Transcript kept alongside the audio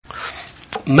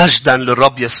مجدا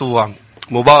للرب يسوع،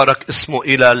 مبارك اسمه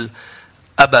إلى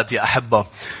الأبد يا أحبة.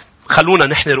 خلونا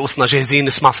نحن رؤوسنا جاهزين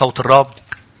نسمع صوت الرب.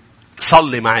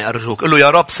 صلي معي أرجوك، قل له يا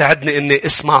رب ساعدني إني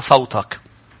اسمع صوتك.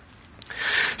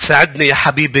 ساعدني يا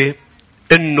حبيبي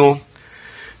إنه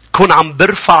كن عم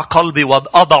برفع قلبي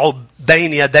وأضعه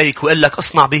بين يديك وقل لك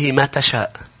اصنع به ما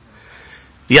تشاء.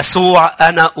 يسوع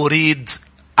أنا أريد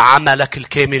عملك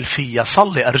الكامل فيا.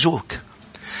 صلي أرجوك.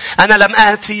 أنا لم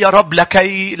آتي يا رب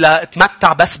لكي لا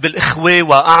أتمتع بس بالإخوة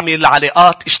وأعمل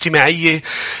علاقات اجتماعية.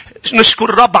 نشكر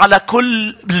الرب على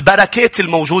كل البركات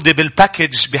الموجودة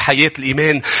بالباكج بحياة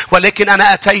الإيمان، ولكن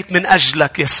أنا أتيت من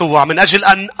أجلك يسوع، من أجل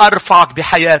أن أرفعك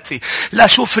بحياتي. لا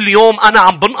أشوف اليوم أنا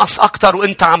عم بنقص أكتر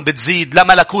وأنت عم بتزيد.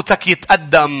 لملكوتك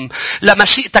يتقدم،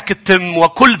 لمشيئتك تتم،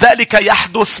 وكل ذلك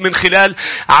يحدث من خلال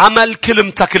عمل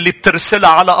كلمتك اللي بترسلها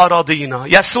على أراضينا.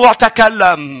 يسوع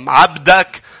تكلم،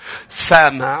 عبدك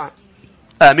سامع.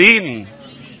 آمين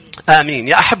آمين.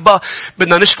 يا أحبة،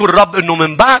 بدنا نشكر الرب أنه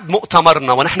من بعد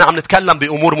مؤتمرنا ونحن عم نتكلم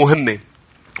بأمور مهمة،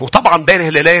 وطبعا بين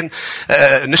هلالين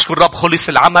نشكر الرب خلص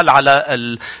العمل على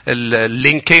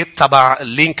اللينك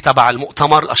تبع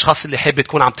المؤتمر. الأشخاص اللي حابة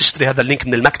تكون عم تشتري هذا اللينك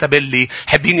من المكتبة، اللي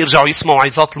حابين يرجعوا يسمعوا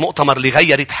عظات المؤتمر اللي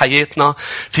غيرت حياتنا،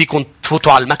 فيكم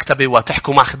تفوتوا على المكتبة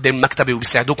وتحكوا مع خدام المكتبة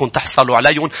وبيساعدوكم تحصلوا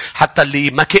عليهم. حتى اللي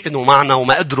ما كانوا معنا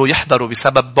وما قدروا يحضروا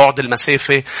بسبب بعد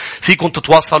المسافة، فيكم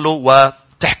تتواصلوا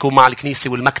تحكوا مع الكنيسة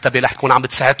والمكتبة رح تكون عم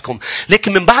بتساعدكم.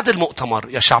 لكن من بعد المؤتمر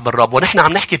يا شعب الرب، ونحن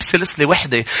عم نحكي بسلسلة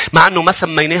وحدة مع أنه ما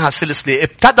سميناها سلسلة،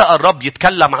 ابتدأ الرب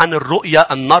يتكلم عن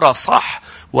الرؤيا أن نرى صح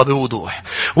وبوضوح.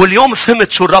 واليوم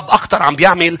فهمت شو الرب أكتر عم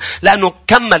بيعمل، لأنه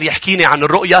كمل يحكيني عن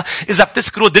الرؤيا. إذا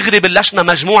بتذكروا دغري بلشنا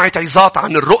مجموعة عظات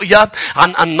عن الرؤيا،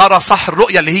 عن أن نرى صح،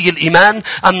 الرؤيا اللي هي الإيمان،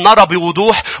 أن نرى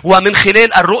بوضوح. ومن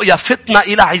خلال الرؤيا فتنا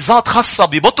إلى عظات خاصة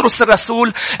ببطرس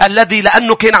الرسول، الذي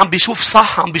لأنه كان عم بيشوف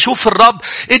صح، عم بيشوف الرب،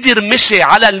 قدر مشي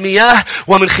على المياه.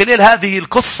 ومن خلال هذه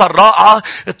القصة الرائعة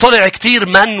طلع كتير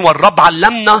من والرب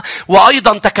علمنا.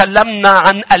 وأيضا تكلمنا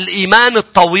عن الإيمان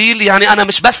الطويل، يعني أنا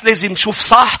مش بس لازم شوف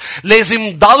صح،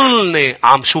 لازم ضلني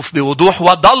عم شوف بوضوح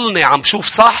وضلني عم شوف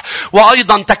صح.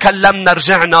 وأيضا تكلمنا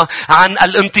رجعنا عن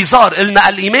الانتظار. قلنا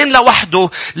الإيمان لوحده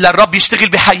للرب يشتغل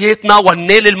بحياتنا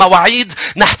وننال المواعيد،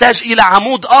 نحتاج إلى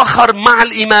عمود آخر مع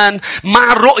الإيمان،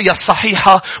 مع الرؤية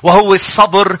الصحيحة، وهو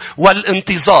الصبر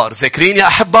والانتظار. ذاكرين يا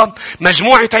أحبة؟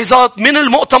 مجموعة عظات من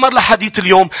المؤتمر لحديث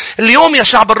اليوم. اليوم يا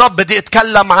شعب الرب بدي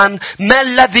أتكلم عن ما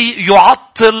الذي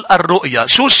يعطل الرؤية.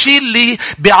 شو الشيء اللي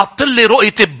بيعطل لي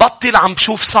رؤيتي، ببطل عم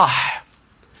شوف صح؟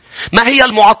 ما هي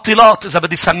المعطلات إذا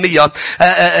بدي سميها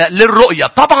للرؤية؟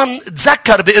 طبعا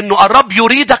تذكر بأنه الرب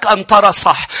يريدك أن ترى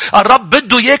صح. الرب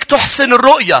بده إياك تحسن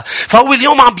الرؤية. فهو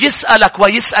اليوم عم بيسألك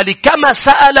ويسألك كما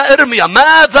سأل إرميا: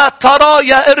 ماذا ترى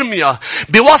يا إرميا؟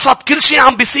 بوسط كل شيء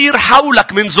عم بيصير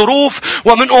حولك من ظروف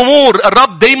ومن أمور،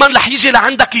 الرب دايما رح يجي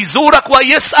لعندك يزورك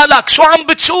ويسألك شو عم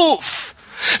بتشوف.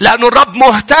 لأنه الرب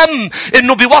مهتم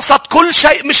إنه بوسط كل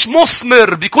شيء مش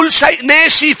مثمر، بكل شيء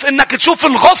ناشف، إنك تشوف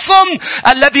الغصن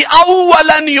الذي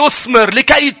أولا يثمر،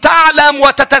 لكي تعلم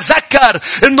وتتذكر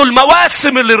إنه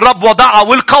المواسم اللي الرب وضعها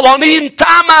والقوانين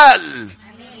تعمل.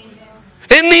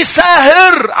 إني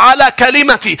ساهر على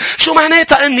كلمتي. شو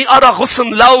معناتها إني أرى غصن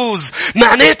لوز؟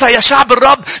 معناتها يا شعب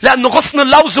الرب، لأنه غصن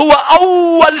اللوز هو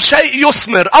أول شيء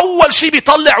يثمر، أول شيء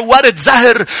بيطلع ورد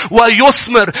زهر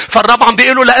ويثمر. فالرب عم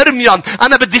بيقوله لإرميا: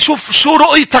 أنا بدي شوف شو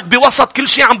رؤيتك بوسط كل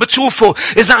شيء عم بتشوفه.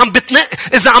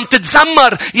 إذا عم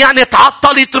تتذمر يعني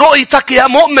تعطلت رؤيتك يا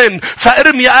مؤمن.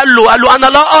 فإرميا قال له أنا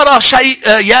لا أرى شيء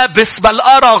يابس، بل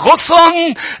أرى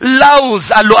غصن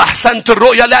لوز. قال له: أحسنت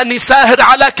الرؤيا لأني ساهر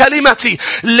على كلمتي.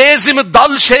 لازم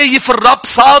تضل شايف الرب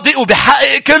صادق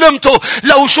وبحقق كلمته.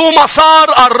 لو شو ما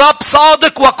صار الرب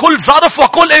صادق، وكل ظرف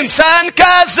وكل إنسان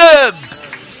كاذب.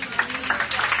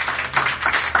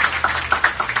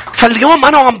 فاليوم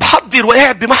أنا عم بحضر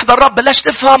وقاعد بمحضر الرب، بلاش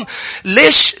تفهم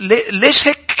ليش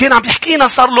هيك كان عم يحكينا.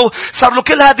 صار له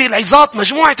كل هذه العظات،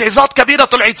 مجموعة عظات كبيرة،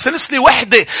 طلعت سلسلة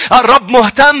وحدة. الرب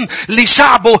مهتم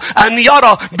لشعبه أن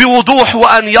يرى بوضوح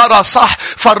وأن يرى صح.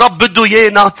 فالرب بده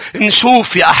يانا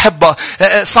نشوف يا أحبة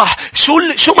صح.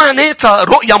 شو معناتها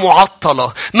رؤية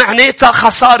معطلة؟ معناتها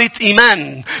خسارة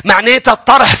إيمان، معناتها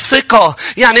طرح ثقة.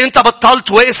 يعني أنت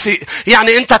بطلت واثق،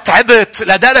 يعني أنت تعبت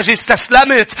لدرجة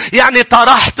استسلمت، يعني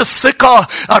طرحت الثقة.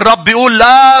 الرب يقول: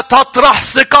 لا تطرح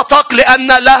ثقتك لأن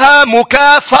لها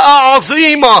مكافأة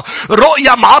عظيمة.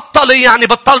 رؤية معطلة يعني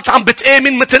بطلت عم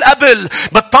بتآمن مثل قبل،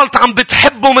 بطلت عم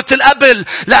بتحبه مثل قبل.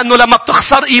 لأنه لما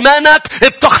بتخسر إيمانك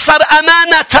بتخسر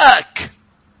أمانتك.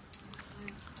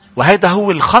 وهذا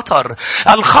هو الخطر.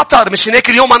 الخطر مش هناك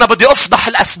اليوم أنا بدي أفضح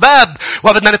الأسباب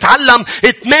وبدنا نتعلم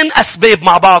 8 أسباب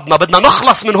مع بعضنا. بدنا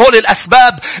نخلص من هول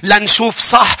الأسباب لنشوف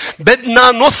صح.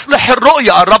 بدنا نصلح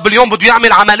الرؤية. الرب اليوم بده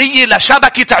يعمل عملية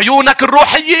لشبكة عيونك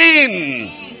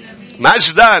الروحيين.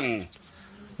 مجدا.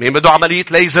 مين بده عملية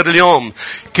ليزر اليوم؟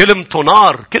 كلمته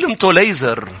نار، كلمته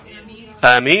ليزر.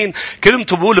 آمين.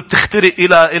 كلمته بقول بتخترق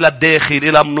إلى الداخل،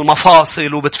 إلى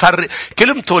المفاصل وبتفرق.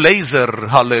 كلمته ليزر.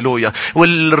 هاليلويا.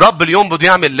 والرب اليوم بده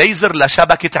يعمل ليزر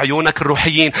لشبكة عيونك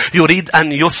الروحيين. يريد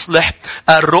أن يصلح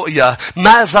الرؤية.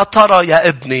 ماذا ترى يا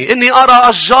ابني؟ إني أرى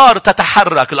أشجار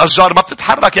تتحرك. الأشجار ما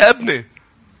بتتحرك يا ابني.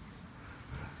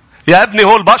 يا ابني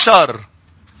هو البشر.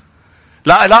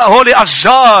 لا هولي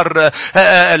أشجار.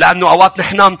 لأنه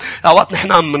أوقات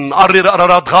نحن منقرر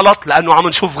قرارات غلط لأنه عم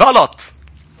نشوف غلط.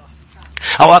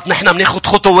 أوقات نحن بناخد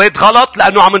خطوات غلط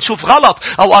لأنه عم نشوف غلط.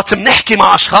 أوقات بنحكي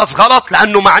مع أشخاص غلط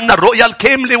لأنه ما عندنا الرؤية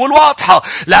الكاملة والواضحة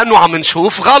لأنه عم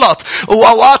نشوف غلط.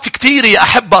 وأوقات كتير يا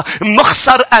أحبة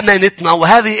بنخسر أمانتنا.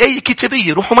 وهذه أي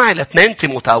كتابية. روحوا معي ل2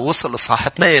 تيموثاوس الإصحاح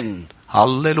 2.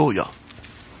 هاليلويا.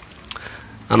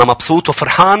 أنا مبسوط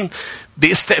وفرحان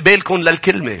باستقبالكم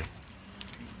للكلمة.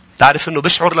 تعرف إنه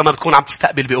بشعر لما بتكون عم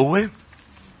تستقبل بقوة.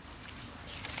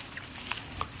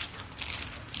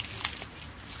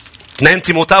 2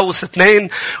 تيموثاوس 2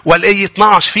 والآية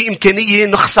 12. في إمكانية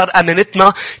نخسر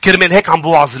أمانتنا. كرمال هيك عم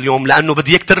بوعظ اليوم لأنه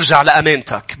بديك ترجع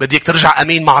لأمانتك. بديك ترجع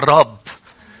أمين مع الرب.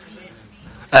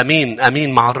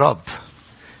 أمين مع الرب.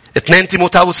 2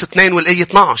 تيموثاوس 2 والآية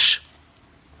 12.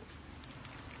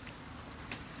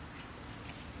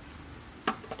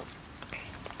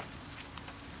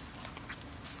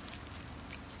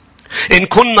 إن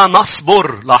كنا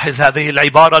نصبر. لاحظ هذه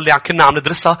العبارة اللي كنا عم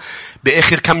ندرسها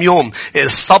بآخر كم يوم.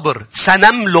 الصبر.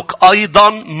 سنملك أيضا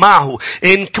معه.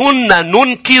 إن كنا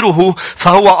ننكره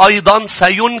فهو أيضا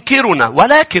سينكرنا.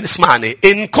 ولكن اسمعني.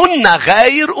 إن كنا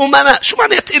غير أمناء. شو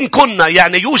معنى إن كنا؟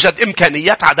 يعني يوجد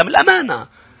إمكانية عدم الأمانة.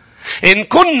 إن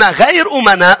كنا غير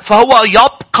أمناء فهو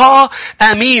يبقى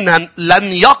أمينا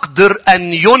لن يقدر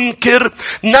أن ينكر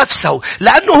نفسه.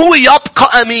 لأنه هو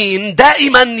يبقى أمين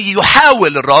دائما.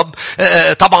 يحاول الرب.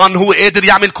 طبعا هو قادر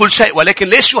يعمل كل شيء. ولكن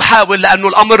ليش يحاول؟ لأنه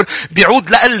الأمر بيعود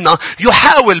لنا.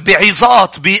 يحاول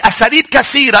بعظات بأساليب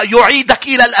كثيرة يعيدك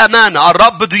إلى الأمانة.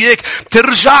 الرب بده إياك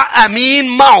ترجع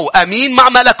أمين معه. أمين مع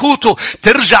ملكوته.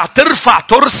 ترجع ترفع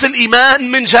ترس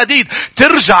الإيمان من جديد.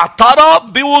 ترجع ترى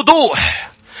بوضوح.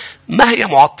 ما هي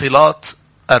معطلات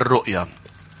الرؤية؟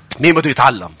 مين بده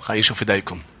يتعلم؟ خلينا نشوف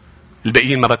ايديكم.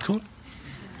 الباقيين ما بدكم؟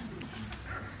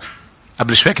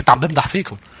 قبل شوي كنت عم بمدح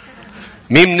فيكم.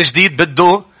 مين من جديد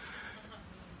بده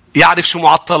يعرف شو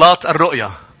معطلات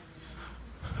الرؤية؟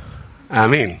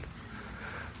 آمين.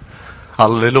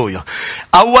 هاليلويا.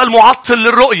 أول معطل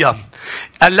للرؤية.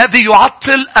 الذي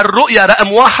يعطل الرؤية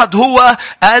رقم 1 هو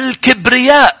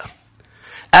الكبرياء.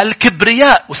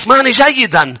 الكبرياء. واسمعني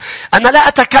جيدا. أنا لا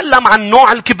أتكلم عن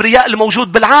نوع الكبرياء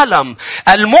الموجود بالعالم.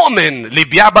 المؤمن اللي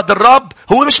بيعبد الرب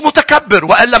هو مش متكبر.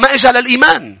 وإلا ما إجا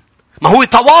للإيمان. ما هو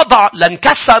تواضع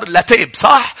لانكسر لتاب.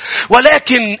 صح؟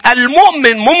 ولكن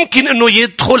المؤمن ممكن أنه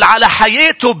يدخل على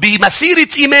حياته بمسيرة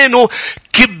إيمانه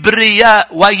كبرياء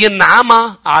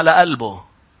وينعمى على قلبه.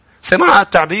 سمع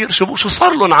التعبير؟ شو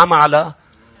صار له نعمى على؟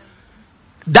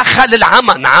 دخل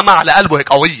العمى. نعمى على قلبه. هيك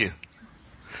قوية.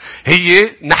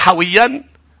 هي نحويا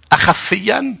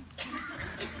أخفيا.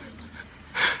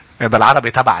 هذا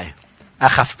العربي تبعي.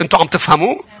 أخف. أنتوا عم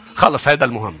تفهموا؟ خلص هذا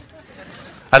المهم.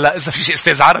 هلا إذا في شيء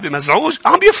أستاذ عربي مزعوج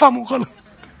عم بيفهموا. خلص.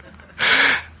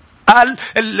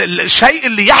 الشيء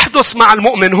اللي يحدث مع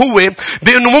المؤمن هو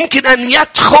بأنه ممكن أن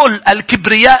يدخل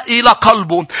الكبرياء إلى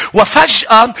قلبه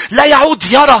وفجأة لا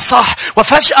يعود يرى صح.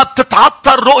 وفجأة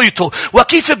بتتعطل رؤيته.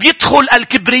 وكيف بيدخل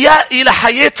الكبرياء إلى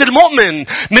حياة المؤمن؟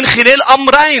 من خلال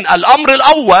أمرين. الأمر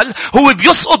الأول هو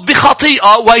بيسقط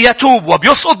بخطيئة ويتوب.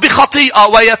 وبيسقط بخطيئة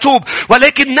ويتوب.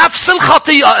 ولكن نفس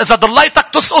الخطيئة إذا ضليتك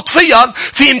تسقط فيها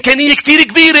في إمكانية كتير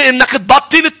كبيرة إنك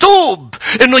تبطل التوب.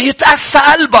 إنه يتأسى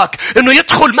قلبك. إنه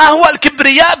يدخل ما هو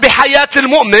الكبرياء بحياة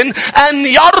المؤمن؟ أن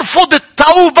يرفض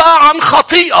التوبة عن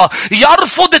خطيئة.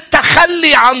 يرفض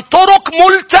التخلي عن طرق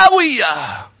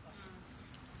ملتوية.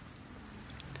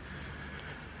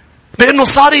 بأنه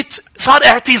صار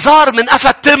اعتذار من قفا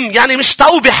التم. يعني مش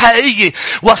توبة حقيقية.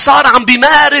 وصار عم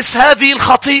بيمارس هذه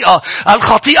الخطيئة.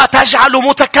 الخطيئة تجعله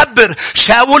متكبر.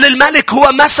 شاول الملك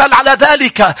هو مثل على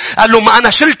ذلك. قال له ما أنا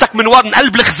شلتك من ورن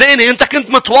قلب الخزانة. أنت كنت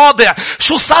متواضع.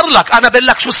 شو صار لك؟ أنا بقول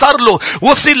لك شو صار له.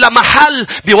 وصل لمحل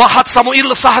ب1 صموئيل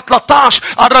الإصحاح 13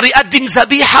 قرر يقدم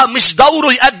ذبيحة. مش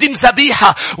دوره يقدم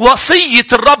ذبيحة. وصية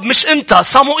الرب مش أنت.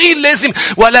 صموئيل لازم.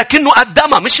 ولكنه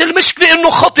قدمها. مش المشكلة إنه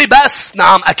خطي بس.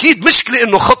 نعم أكيد المشكلة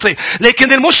إنه خطي.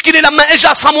 لكن المشكلة لما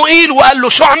إجا صموئيل وقال له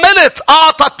شو عملت؟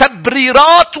 أعطى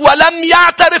تبريرات ولم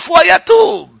يعترف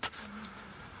ويتوب.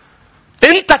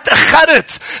 انت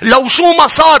تأخرت. لو شو ما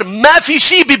صار ما في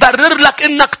شيء بيبرر لك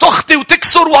انك تخطي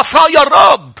وتكسر وصايا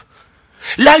الرب.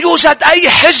 لا يوجد اي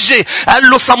حجة. قال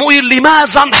له صموئيل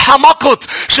لماذا انحمقت؟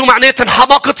 شو معنات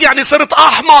انحمقت؟ يعني صرت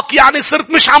احمق، يعني صرت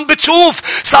مش عم بتشوف،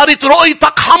 صارت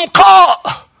رؤيتك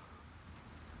حمقاء.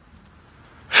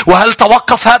 وهل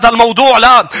توقف هذا الموضوع؟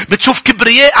 لا. بتشوف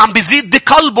كبرياء عم بيزيد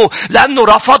بقلبه لأنه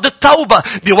رفض التوبة.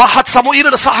 بواحد صموئيل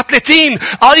الإصحاح 30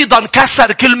 أيضا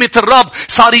كسر كلمة الرب.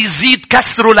 صار يزيد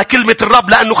كسره لكلمة الرب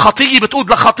لأنه خطية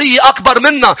بتقود لخطية أكبر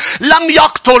منها. لم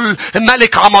يقتل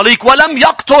ملك عماليق ولم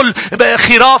يقتل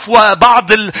خراف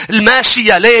وبعض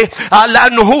الماشية. ليه؟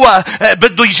 لأنه هو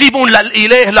بده يجيبون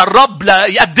للإله للرب،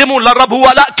 يقدمون للرب.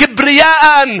 هو لا،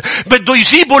 كبرياء بده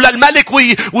يجيبوا للملك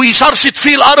ويشرشط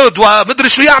فيه الأرض ومدري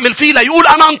شو يعمل فيه ليقول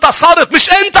أنا انتصرت. مش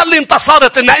أنت اللي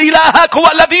انتصرت، إن إلهك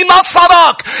هو الذي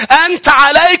نصرك. أنت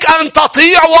عليك أن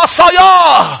تطيع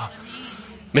وصاياه.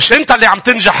 مش أنت اللي عم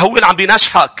تنجح، هو اللي عم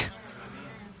بينجحك.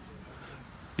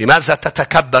 لماذا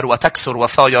تتكبر وتكسر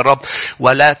وصايا الرب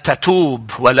ولا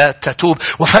تتوب ولا تتوب؟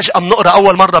 وفجأة بنقرأ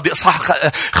أول مرة بإصحاح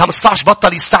 15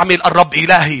 بطل يستعمل الرب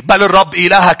إلهي، بل الرب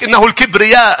إلهك. إنه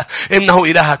الكبرياء، إنه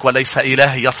إلهك وليس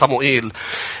إلهي يا صموئيل.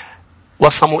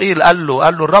 وصموئيل قال له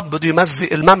الرب بده يمزق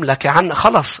المملكة عنا.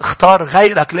 خلص اختار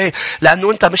غيرك. ليه؟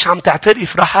 لأنه أنت مش عم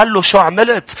تعترف. راح قال له شو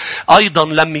عملت؟ أيضا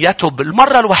لم يتب.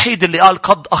 المرة الوحيدة اللي قال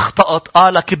قد أخطأت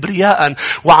قال كبرياء.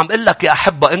 وعم قل لك يا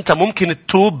أحبة أنت ممكن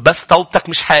تتوب بس توبتك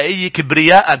مش حقيقية.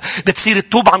 كبرياء بتصير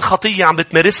تتوب عن خطية عم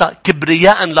بتمارسها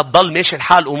كبرياء لتضل ماشي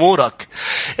الحال أمورك.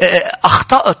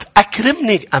 أخطأت،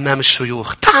 أكرمني أمام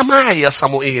الشيوخ. تعا معي يا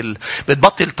صموئيل.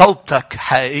 بتبطل توبتك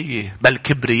حقيقية بل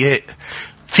كبرياء.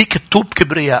 فيك تتوب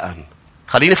كبرياء.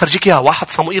 خليني فرجيك اياها. 1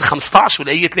 صموئيل 15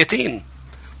 والآية 30.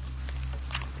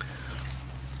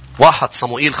 1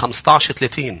 صموئيل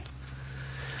 15-30.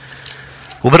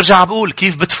 وبرجع بقول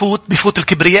كيف بفوت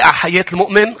الكبرياء على حياة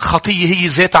المؤمن. خطية هي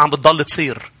ذاتها عم بتضل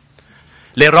تصير.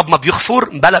 ليه الرب ما بيغفر؟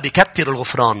 بلا بيكتر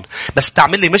الغفران. بس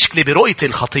بتعمل لي مشكلة برؤية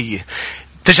الخطية.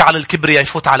 تجعل الكبرياء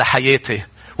يفوت على حياتي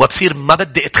وبصير ما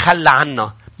بدي اتخلى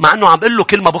عنه. مع انه عم بقول له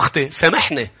كلمة بخطي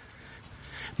سامحني.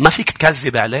 ما فيك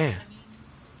تكذب عليه.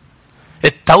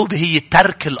 التوبة هي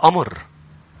ترك الأمر.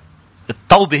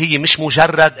 التوبة هي مش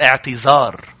مجرد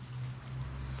اعتذار.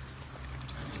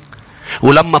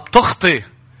 ولما بتخطي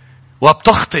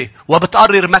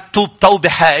وبتقرر ما تتوب توبة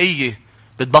حقيقية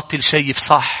بتبطل شايف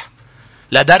صح.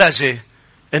 لدرجة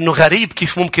انه غريب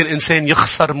كيف ممكن انسان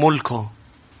يخسر ملكه.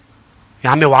 يا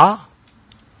عمي وعاه.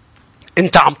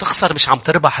 انت عم تخسر مش عم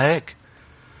تربح. هيك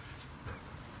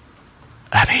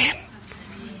امين.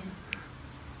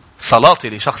 صلاتي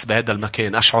لشخص بهذا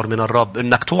المكان أشعر من الرب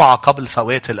إنك توعى قبل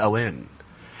فوات الأوان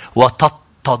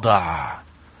وتتضع.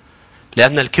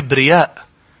 لأن الكبرياء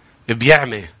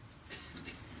بيعمي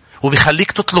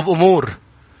وبيخليك تطلب أمور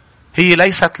هي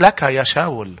ليست لك يا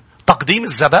شاول. تقديم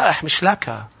الذبائح مش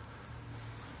لك.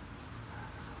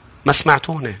 ما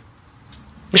سمعتوني؟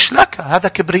 مش لك. هذا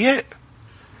كبرياء.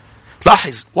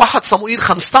 لاحظ 1 صموئيل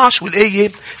 15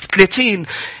 والآية 30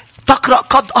 تقرأ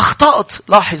قد أخطأت.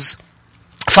 لاحظ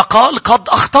فقال قد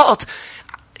أخطأت.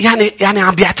 يعني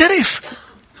عم بيعترف.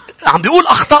 عم بيقول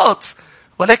أخطأت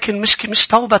ولكن مش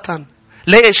توبة.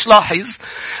 ليش؟ لاحظ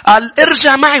قال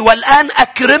ارجع معي والآن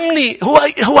أكرمني.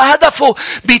 هو هدفه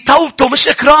بتوبته مش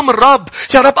إكرام الرب.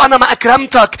 يا رب أنا ما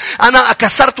أكرمتك، أنا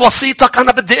كسرت وصيتك،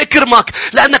 أنا بدي أكرمك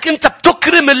لأنك أنت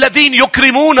بتكرم الذين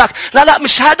يكرمونك. لا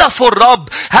مش هدفه الرب.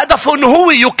 هدفه أنه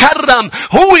هو يكرم،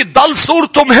 هو يضل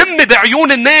صورته مهمة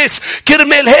بعيون الناس.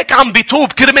 كرمال هيك عم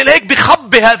بيتوب، كرمال هيك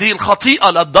بيخبي هذه الخطيئة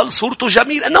لتضل صورته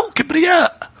جميل. أنه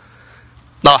كبرياء.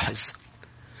 لاحظ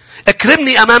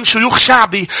اكرمني أمام شيوخ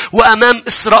شعبي وأمام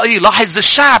إسرائيل. لاحظ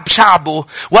الشعب شعبه.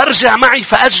 وارجع معي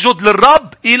فأسجد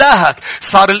للرب إلهك.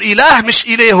 صار الإله مش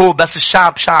إلهه بس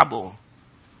الشعب شعبه.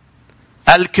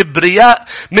 الكبرياء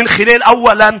من خلال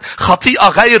أولا خطيئة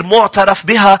غير معترف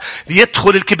بها بيدخل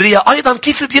الكبرياء. أيضا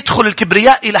كيف بيدخل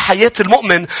الكبرياء إلى حياة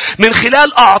المؤمن؟ من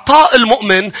خلال أعطاء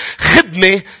المؤمن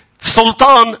خدمة،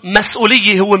 سلطان،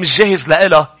 مسؤولية هو مش جاهز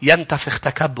لها. ينتفخ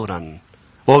تكبرا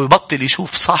ويبطل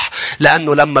يشوف صح.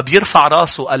 لأنه لما بيرفع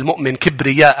راسه المؤمن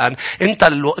كبرياء أنت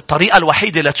الطريقة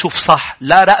الوحيدة لتشوف صح.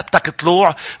 لا رقبتك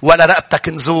طلوع ولا رقبتك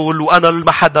نزول وأنا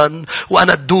المحدن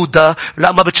وأنا الدودة.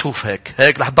 لا ما بتشوف هيك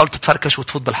رح تضل تتفركش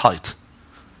وتفوت بالحيط.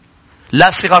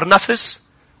 لا صغر نفس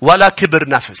ولا كبر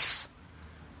نفس.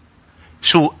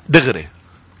 شو دغري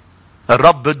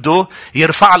الرب بده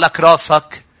يرفع لك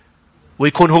راسك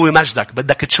ويكون هو مجدك.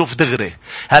 بدك تشوف دغري.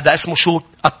 هذا اسمه شو؟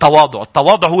 التواضع.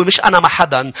 التواضع هو مش أنا ما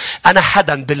حدا، أنا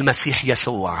حدا بالمسيح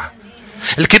يسوع.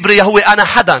 الكبرياء هو أنا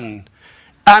حدا،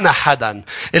 أنا حدا.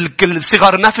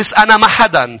 الصغر نفس أنا ما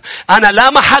حدا، أنا لا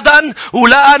ما حدا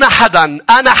ولا أنا حدا.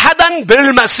 أنا حدا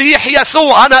بالمسيح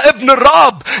يسوع. أنا ابن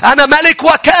الرب، أنا ملك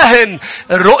وكاهن.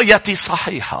 الرؤية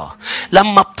صحيحة.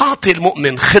 لما بتعطي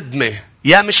المؤمن خدمة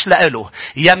يا مش لإله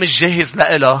يا مش جاهز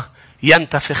لإله،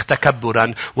 ينتفخ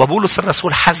تكبرا. وبولس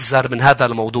الرسول حذر من هذا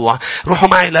الموضوع. روحوا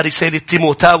معي لرسالة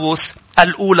تيموثاوس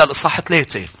الأولى الإصحاح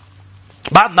 3.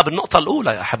 بعدنا بالنقطة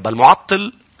الأولى يا أحبة،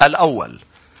 المعطل الأول.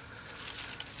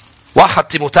 1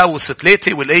 تيموثاوس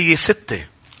 3 والآية 6.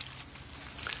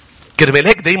 كرمال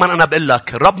هيك دايما أنا بقول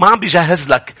لك الرب ما عم بيجهز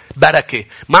لك بركة،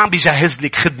 ما عم بيجهز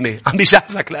لك خدمة، عم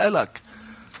بيجهزك لإلك.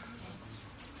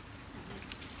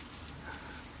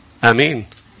 آمين.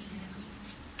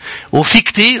 وفي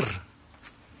كتير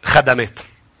خدمات،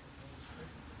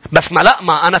 بس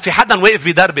ما أنا في حدا واقف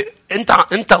بدربي.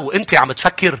 أنت وأنت عم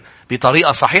تفكر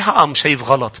بطريقة صحيحة أم شايف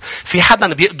غلط؟ في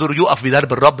حدا بيقدر يوقف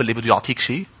بدرب الرب اللي بده يعطيك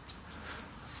شيء؟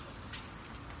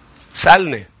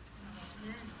 سألني.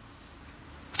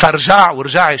 فرجع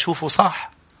ورجعي شوفوا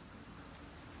صح.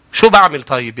 شو بعمل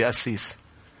طيب يا أسيس؟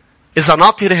 إذا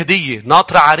ناطر هدية،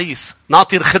 ناطر عريس،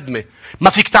 ناطر خدمة، ما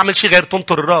فيك تعمل شيء غير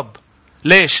تنطر الرب.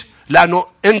 ليش؟ لأنه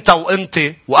أنت وأنت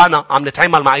وأنا عم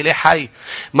نتعامل مع إله حي،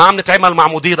 ما عم نتعامل مع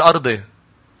مدير أرضي،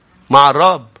 مع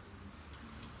الرب.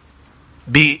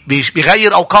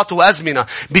 بيغير أوقات وأزمنة،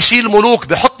 بيشيل ملوك،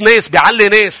 بيحط ناس، بيعلي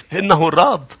ناس. إنه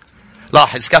الرب.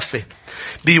 لاحظ كفي.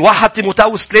 ب1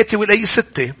 تيموثاوس 3 والآية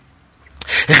 6.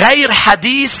 غير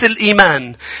حديث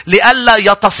الإيمان لئلا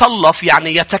يتصلف،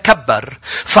 يعني يتكبر،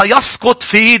 فيسقط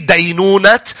في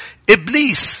دينونة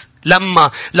إبليس.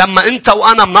 لما أنت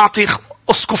وأنا بنعطي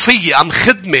أسقفية أم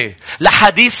خدمة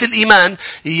لحديث الإيمان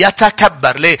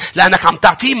يتكبر. ليه؟ لأنك عم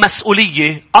تعطيه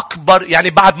مسؤولية أكبر، يعني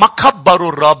بعد ما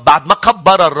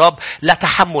كبر الرب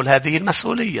لتحمل هذه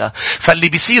المسؤولية. فاللي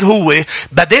بيصير هو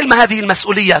بدل ما هذه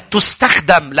المسؤولية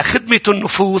تستخدم لخدمة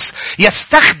النفوس،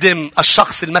 يستخدم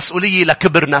الشخص المسؤولية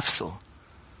لكبر نفسه،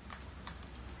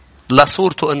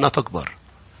 لصورته إنها تكبر.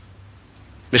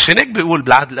 مش هناك بيقول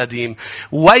بالعهد القديم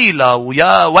ويلا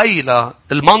ويا ويلا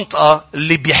المنطقة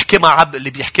اللي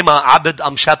بيحكمها عبد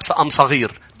أم شاب أم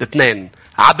صغير. الاثنين.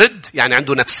 عبد يعني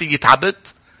عنده نفسية عبد،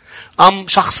 أم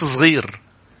شخص صغير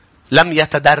لم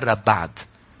يتدرب بعد.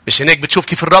 مش هناك بتشوف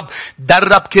كيف الرب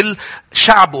درب كل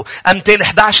شعبه؟ أمثال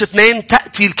 11:2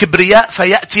 تأتي الكبرياء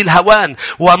فيأتي الهوان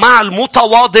ومع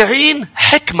المتواضعين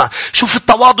حكمة. شوف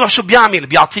التواضع شو بيعمل،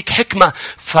 بيعطيك حكمة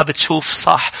فبتشوف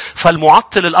صح.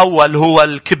 فالمعطل الأول هو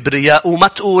الكبرياء. وما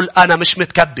تقول أنا مش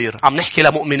متكبر. عم نحكي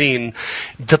لمؤمنين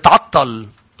بتتعطل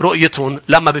رؤيتهم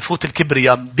لما بفوت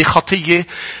الكبرياء بخطية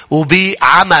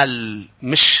وبعمل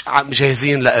مش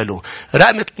جاهزين لإله.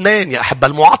 رقم 2 يا أحبة،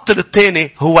 المعطل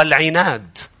الثاني هو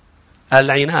العناد.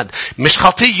 العناد مش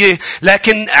خطية،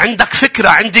 لكن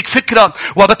عندك فكرة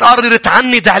وبتقرر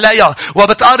تعند عليها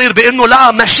وبتقرر بأنه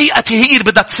لا، مشيئتي هي اللي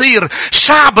بدها تصير.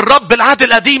 شعب الرب بالعهد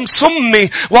القديم سمي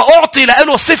وأعطي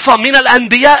له صفة من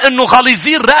الأنبياء أنه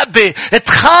غليظي الرقبة،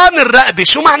 اتخان الرقبة.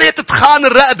 شو معنات اتخان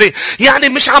الرقبة؟ يعني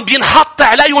مش عم بينحط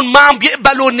عليهم، ما عم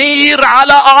بيقبلوا نير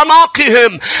على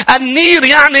أعناقهم. النير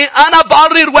يعني أنا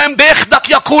بقرر وين باخدك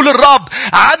يقول الرب.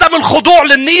 عدم الخضوع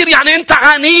للنير يعني أنت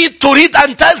عنيد، تريد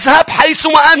أن تذهب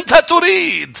حيثما أنت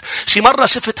تريد. شي مرة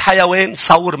شفت حيوان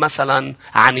ثور مثلا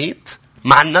عنيد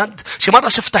معند؟ شي مرة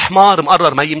شفت حمار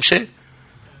مقرر ما يمشي؟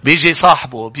 بيجي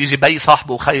صاحبه، بيجي بي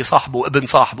صاحبه وخي صاحبه وابن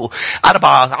صاحبه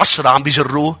 4-10 عم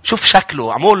بيجروه. شوف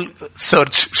شكله، عمول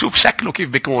سيرش، شوف شكله كيف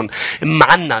بيكون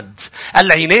معند.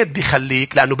 العناد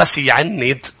بيخليك، لأنه بس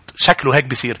يعند شكله هيك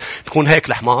بيصير، بيكون هيك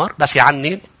الحمار. بس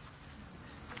يعند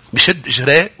بيشد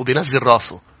اجراه وبينزل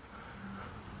راسه.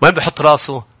 وين بيحط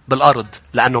راسه؟ بالأرض،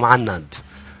 لأنه معند.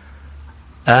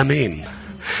 آمين.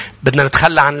 بدنا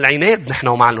نتخلى عن العناد نحن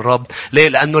ومع الرب. ليه؟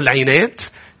 لأنه العناد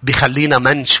بيخلينا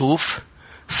ما نشوف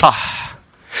صح،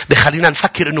 بيخلينا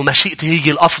نفكر إنه مشيئتي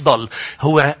هي الأفضل،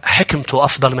 هو حكمته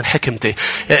أفضل من حكمتي،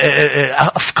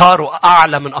 أفكاره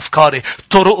أعلى من أفكاري،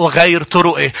 طرقه غير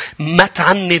طرقي. ما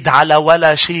تعند على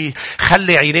ولا شيء.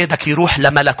 خلي عنادك يروح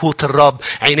لملكوت الرب،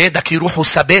 عنادك يروح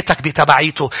وثباتك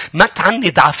بتبعيته. ما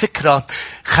تعند على فكرة،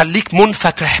 خليك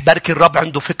منفتح، بركي الرب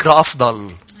عنده فكرة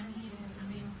أفضل.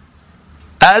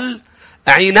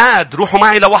 العناد. روحوا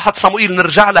معي ل1 صموئيل،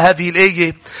 نرجع لهذه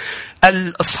الآية،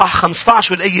 الإصحاح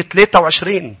 15 والآية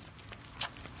 23.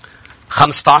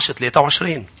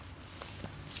 15-23.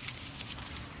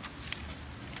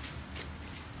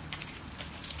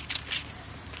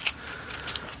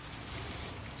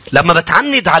 لما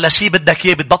بتعند على شيء بدك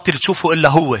اياه بتبطل تشوفه إلا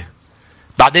هو،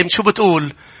 بعدين شو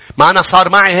بتقول؟ ما أنا صار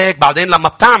معي هيك. بعدين لما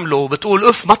بتعمله بتقول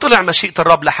أف ما طلع مشيئة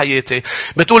الرب لحياتي.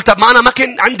 بتقول طب ما أنا ما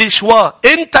كان عندي شواء.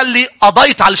 أنت اللي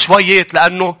قضيت على الشويات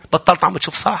لأنه بطلت عم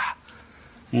بتشوف صح.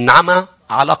 نعمة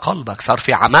على قلبك. صار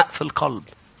في عماء في القلب.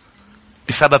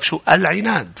 بسبب شو؟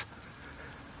 العناد.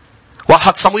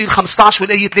 1 صموئيل 15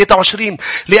 والآية 23.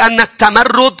 لأن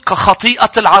التمرد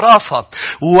كخطيئة العرافة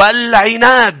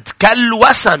والعناد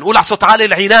كالوسن. قول على صوت عالي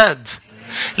العناد.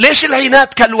 ليش العناد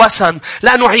كالوسن؟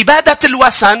 لأنه عبادة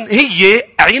الوسن هي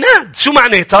عناد. شو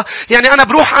معناتها؟ يعني أنا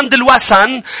بروح عند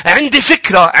الوسن، عندي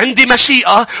فكرة، عندي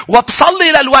مشيئة،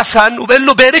 وبصلي للوسن وبقول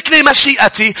له بارك لي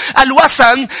مشيئتي.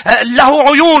 الوسن له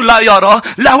عيون لا يرى،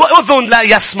 له أذن لا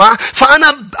يسمع.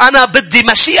 فأنا بدي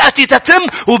مشيئتي تتم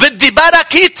وبدي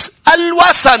بركة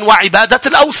الوسن وعبادة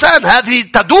الأوثان. هذه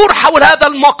تدور حول هذا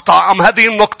المقطع هذه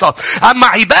النقطة. أما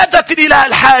عبادة الإله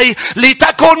الحي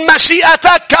لتكن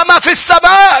مشيئتك كما في السماء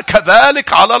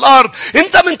كذلك على الأرض.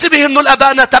 أنت منتبه إنه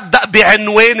الأبانة تبدأ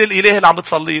بعنوان الإله اللي عم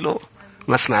بتصلي له.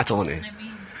 ما سمعتوني؟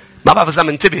 ما بعرف إذا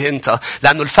منتبه أنت،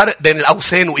 لأنه الفرق بين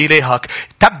الأوثان وإلهك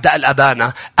تبدأ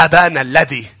الأبانة. أبانا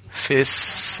الذي في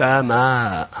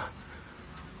السماء.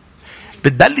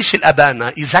 بتبلش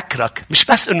الأبانة يذكرك مش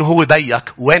بس إنه هو بيك،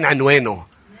 وين عنوانه.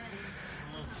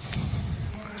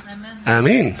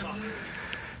 آمين.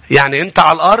 يعني أنت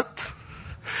على الأرض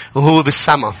وهو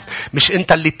بالسماء. مش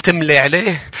أنت اللي بتملي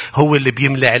عليه، هو اللي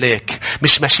بيملي عليك.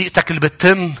 مش مشيئتك اللي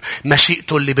بتتم،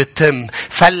 مشيئته اللي بتتم.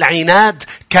 فالعناد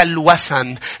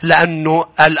كالوسن. لأنه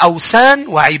الأوثان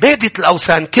وعبادة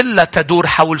الأوثان كلها تدور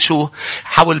حول شو؟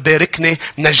 حول باركني،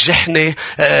 نجحني،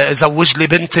 زوج لي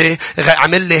بنتي،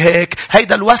 عمل لي هيك.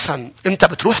 هيدا الوسن. أنت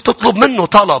بتروح تطلب منه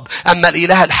طلب. أما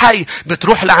الإله الحي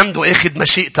بتروح لعنده اخذ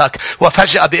مشيئتك.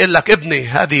 وفجأة بيقول لك ابني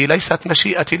هذه ليست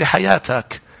مشيئتي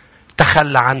لحياتك.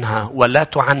 تخلى عنها ولا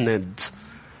تعند.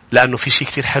 لأنه في شيء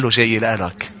كتير حلو جاي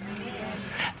لك.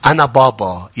 أنا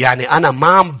بابا. يعني أنا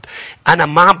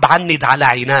ما عم بعند على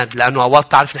عناد. لأنه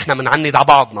أوقات تعرف نحن منعند على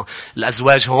بعضنا.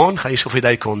 الأزواج هون خلي شوف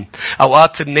ايديكم.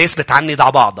 أوقات الناس بتعند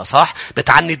على بعضها. صح؟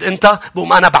 بتعند أنت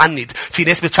بقوم أنا بعند. في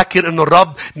ناس بتفكر إنه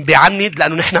الرب بيعند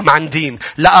لأنه نحن معندين.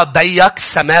 لا، بيك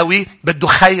السماوي بده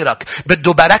خيرك،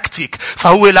 بده بركتك.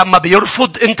 فهو لما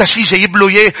بيرفض أنت شيء جايب له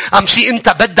إياه، أم شيء أنت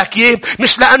بدك إياه،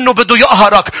 مش لأنه بده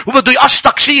يقهرك وبده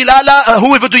يقشطك شيء. لا،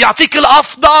 هو بده يعطيك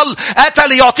الأفضل. أتى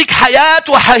ليعطيك حياة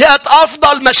وحياة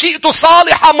أفضل. مشيئته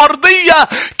صالحة مرضية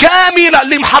كاملة.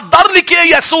 اللي محضر لك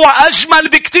إيه يسوع أجمل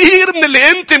بكتير من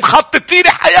اللي أنت مخططين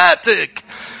لحياتك،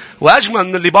 وأجمل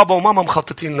من اللي بابا وماما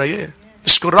مخططين لنا إيه.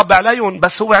 نشكر رب عليهم،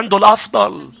 بس هو عنده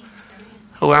الأفضل.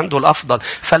 هو عنده الأفضل.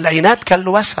 فالعناد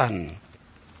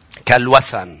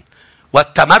كالوسن.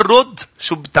 والتمرد.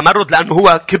 شو التمرد؟ لأنه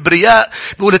هو كبرياء.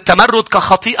 بيقول التمرد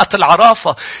كخطيئة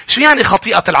العرافة. شو يعني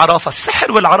خطيئة العرافة؟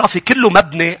 السحر والعرافة كله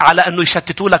مبني على أنه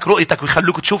يشتتوا لك رؤيتك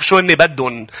ويخلوك تشوف شو إني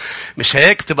بدهم. مش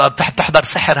هيك؟ تبقى بتحضر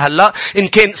سحر هلأ إن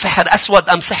كان سحر أسود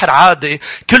أم سحر عادي،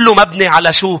 كله مبني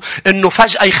على شو؟ إنه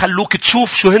فجأة يخلوك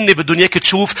تشوف شو هن بدهم إياك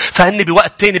تشوف. فهن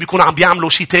بوقت تاني بيكونوا عم بيعملوا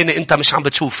شيء تاني أنت مش عم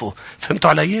بتشوفه. فهمتوا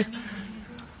علي؟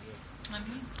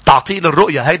 تعطيل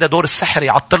الرؤية. هيدا دور السحر،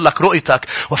 يعطل لك رؤيتك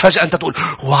وفجأة أنت تقول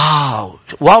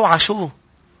واو عشو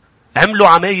عملوا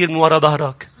عمايل من وراء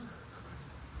ظهرك.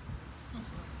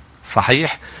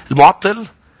 صحيح. المعطل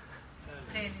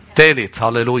الثالث.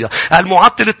 هاليلويا.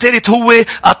 المعطل الثالث هو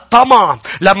الطمع.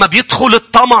 لما بيدخل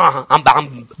الطمع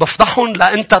عم بفضحهم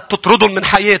لأنت تطردهم من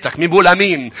حياتك. مين بيقول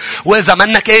أمين؟ وإذا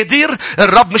منك قادر،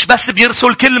 الرب مش بس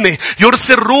بيرسل كلمة،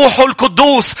 يرسل روحه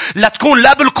القدوس لتكون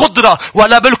لا بالقدرة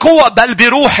ولا بالقوة بل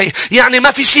بروحي. يعني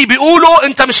ما في شيء بيقوله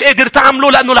أنت مش قادر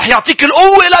تعمله، لأنه رح يعطيك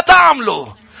القوة لا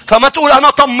تعمله. فما تقول أنا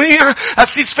طميع،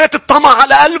 السيس فات الطمع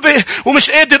على قلبي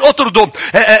ومش قادر أطرده.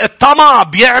 الطمع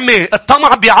بيعمي،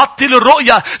 الطمع بيعطل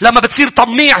الرؤية. لما بتصير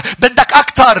طميع بدك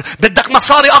أكتر، بدك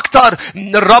مصاري أكتر.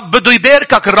 الرب بده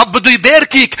يباركك، الرب بده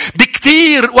يباركك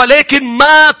بكتير، ولكن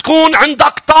ما تكون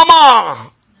عندك طمع.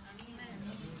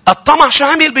 الطمع شو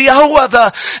عمل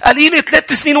بيهوذا؟ قليل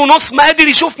 3 سنين ونص ما قادر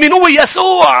يشوف مين هو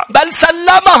يسوع، بل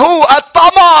سلمه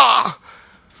الطمع.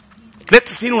 3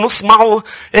 سنين ونص معه.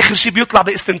 آخر شيء بيطلع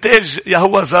باستنتاج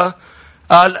يهوذا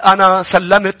قال أنا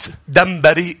سلمت دم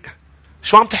بريء.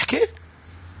 شو عم تحكي؟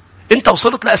 أنت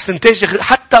وصلت لاستنتاج.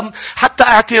 حتى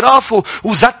اعترافه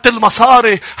وزدت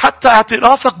المصاري، حتى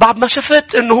اعترافك بعد ما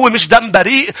شفت إنه هو مش دم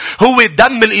بريء، هو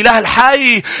دم الإله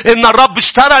الحي. إن الرب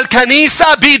اشترى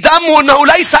الكنيسة بدم، وإنه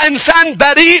ليس إنسان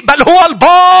بريء بل هو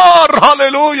البار.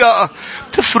 هاليلويا.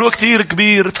 فرق كتير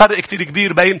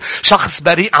كبير بين شخص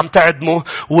بريء عم تعدمه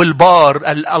والبار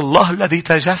الله الذي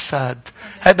تجسد.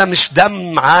 هذا مش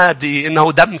دم عادي،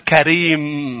 إنه دم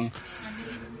كريم.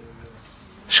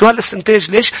 شو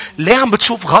هالاستنتاج؟ ليه عم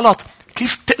بتشوف غلط؟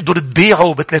 كيف تقدر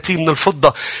تبيعه ب30 من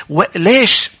الفضة؟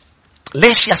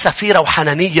 ليش يا سفيرة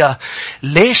وحنانية؟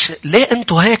 ليه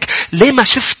انتوا هيك؟ ليه ما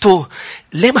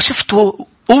شفتوا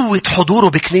قوة حضوره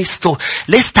بكنيسته؟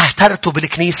 ليه استهترتوا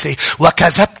بالكنيسة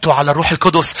وكذبتوا على الروح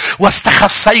القدس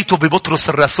واستخفيتوا ببطرس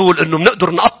الرسول انه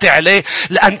بنقدر نقطع عليه؟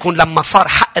 لأنكم لما صار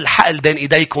حق الحقل بين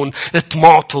ايديكم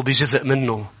اطمعتوا بجزء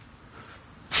منه.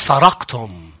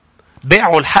 سرقتم.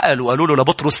 بيعوا الحقل وقالوا له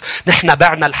لبطرس نحن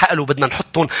بعنا الحقل وبدنا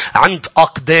نحطهم عند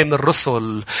أقدام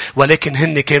الرسل. ولكن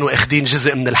هن كانوا اخدين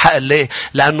جزء من الحقل. ليه؟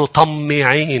 لأنه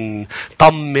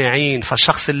طمعين.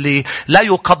 فالشخص اللي لا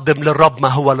يقدم للرب ما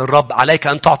هو للرب، عليك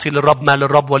أن تعطي للرب ما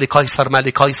للرب ولقيصر ما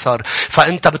لقيصر.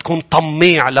 فأنت بتكون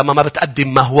طميع لما ما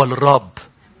بتقدم ما هو للرب.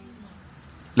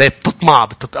 ليه بتطمع؟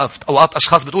 أوقات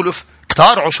أشخاص بتقولوا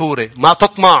كتار عشوري. ما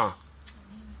تطمع.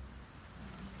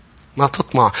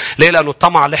 ليه؟ لأنه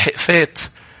الطمع لحق فات.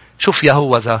 شوف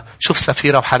يهوذا، شوف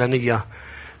سفيرة وحنانية.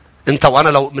 انت وانا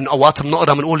لو من اوقات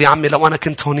بنقرا بنقول يا عمي لو انا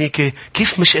كنت هونيك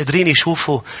كيف مش قادرين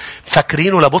يشوفوا؟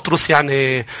 فاكرينه لبطرس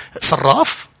يعني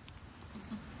صراف؟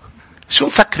 شو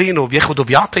مفكرينه بياخد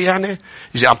وبيعطي؟ يعني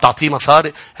يجي عم تعطيه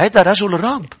مصاري؟ هيدا رجل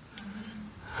الرب.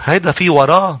 هيدا في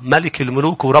وراه ملك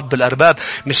الملوك ورب الأرباب.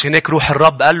 مش هناك روح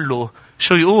الرب قال له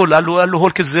شو يقول؟ قال له هو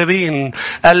الكذابين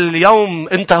اليوم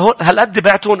انت هل قد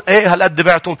بعتون؟ ايه هل قد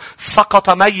بعتون؟ سقط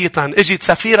ميتا. اجت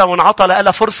سفيرة وانعطى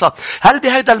لها فرصة. هل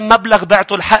بهيدا المبلغ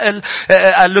بعتوا الحقل؟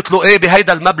 قالت له ايه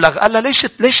بهيدا المبلغ. قال لها ليش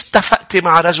اتفقتي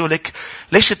مع رجلك؟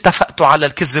 ليش اتفقتوا على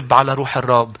الكذب على روح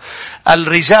الرب؟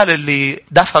 الرجال اللي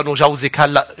دفنوا جوزك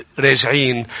هلأ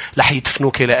راجعين رح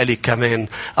يدفنوك لإلك كمان.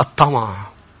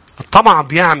 الطمع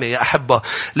بيعمي يا أحبة.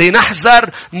 لنحذر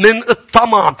من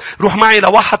الطمع. روح معي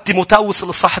لواحد تيموثاوس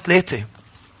الإصحاح 3.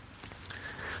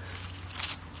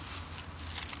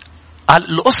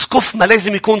 الأسقف ما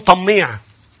لازم يكون طميع.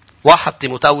 1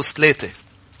 تيموثاوس 3.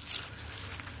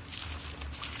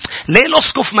 ليه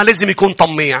الأسقف ما لازم يكون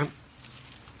طميع؟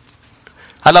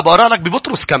 هلا بقرأ لك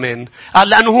ببطرس كمان. قال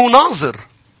لأنه هو ناظر.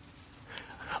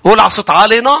 قول على صوت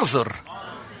عالي ناظر.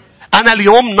 أنا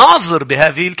اليوم ناظر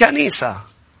بهذه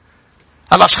الكنيسة.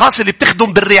 الأشخاص اللي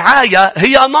بتخدم بالرعاية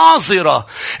هي ناظرة.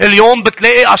 اليوم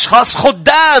بتلاقي أشخاص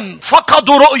خدام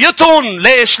فقدوا رؤيتهم.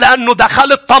 ليش؟ لأنه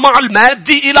دخل الطمع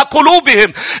المادي إلى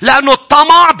قلوبهم. لأنه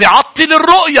الطمع بيعطل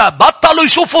الرؤية. بطلوا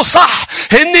يشوفوا صح.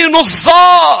 هني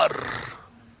نظار.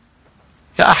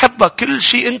 يا أحبة كل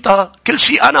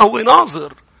شيء أنا هو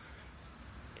ناظر.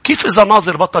 كيف إذا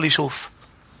ناظر بطل يشوف؟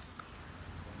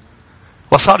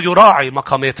 وصار يراعي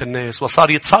مقامات الناس.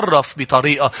 وصار يتصرف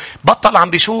بطريقة. بطل عم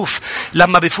بيشوف.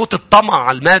 لما بيفوت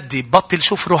الطمع المادي بطل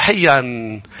يشوف روحيا.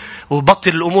 وبطل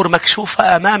الأمور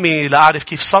مكشوفة أمامي. لا أعرف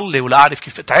كيف صلي ولا أعرف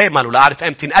كيف أتعامل ولا أعرف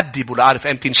أمتى نأدب ولا أعرف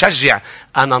أمتى نشجع.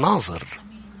 أنا ناظر.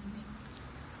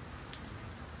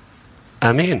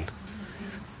 آمين.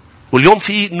 واليوم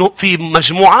في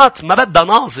مجموعات ما بدها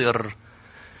ناظر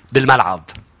بالملعب.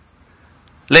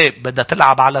 ليه؟ بدها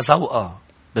تلعب على ذوقها.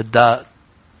 بدها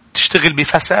تشتغل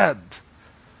بفساد.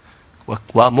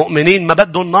 ومؤمنين ما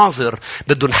بدهم ناظر.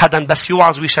 بدهم حدا بس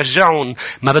يوعظ ويشجعون.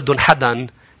 ما بدهم حدا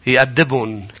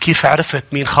يأدبون. كيف عرفت؟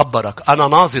 مين خبرك؟ أنا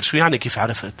ناظر. شو يعني كيف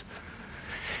عرفت؟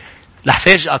 رح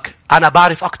فاجئك. أنا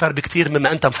بعرف أكتر بكتير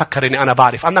مما أنت مفكر إني أنا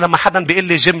بعرف. أنا لما حدا بيقول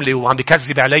لي جملة وعم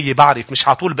بيكذب علي بعرف. مش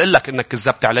عطول بقول لك إنك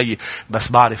كذبت علي. بس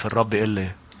بعرف الرب بيقول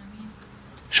لي.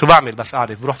 شو بعمل بس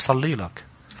أعرف؟ بروح بصلي لك.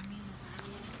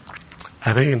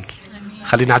 آمين.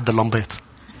 خليني أعد اللمبات.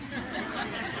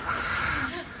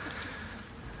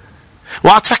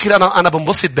 وقعد تفكر أنا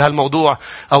بنبسط بهالموضوع.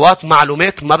 أوقات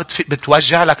معلومات ما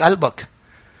بتوجع لك قلبك.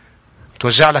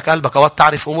 أوقات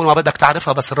تعرف أمور ما بدك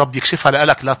تعرفها بس الرب يكشفها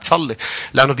لك. لا تصلي.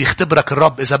 لأنه بيختبرك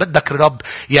الرب. إذا بدك الرب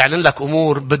يعلن لك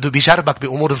أمور بده بيجربك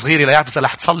بأمور صغيرة لا يعرف إذا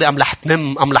رح تصلي أم رح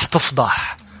تنم أم رح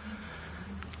تفضح.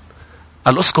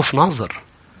 الأسقف ناظر.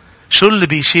 شو اللي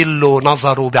بيشيل له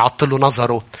نظره وبيعطله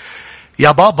نظره؟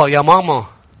 يا بابا يا ماما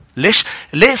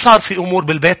ليه صار في أمور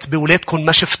بالبيت بولادكم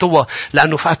ما شفتوها؟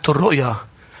 لأنه فاتوا الرؤية.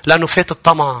 لأنه فات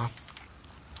الطمع.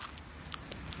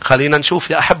 خلينا نشوف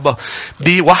يا أحبة.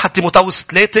 ب1 تيموثاوس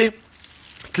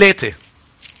 3.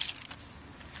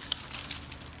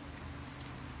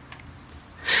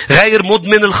 غير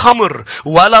مدمن الخمر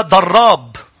ولا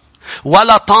ضراب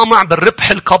ولا طامع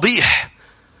بالربح القبيح.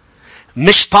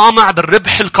 مش طامع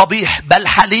بالربح القبيح بل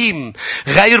حليم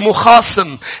غير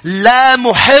مخاصم لا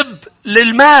محب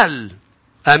للمال.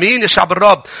 أمين يا شعب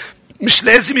الرب. مش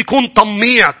لازم يكون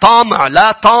طامع.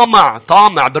 لا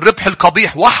طامع بالربح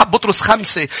القبيح. 1 بطرس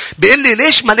 5 بيقول لي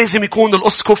ليش ما لازم يكون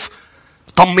الأسقف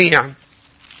طميع.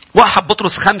 1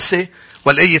 بطرس 5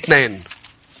 والآية 2.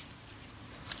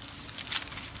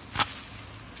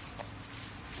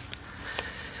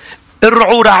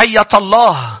 ارعوا رعية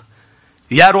الله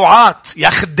يا رعاة يا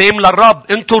خدام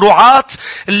للرب، انتوا رعاة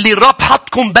اللي الرب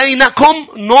حطكم بينكم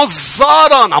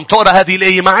نظارا. عم تقرأ هذه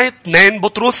الآية معي؟ 2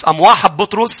 بطرس أم 1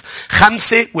 بطرس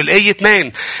 5 والآية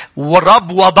 2.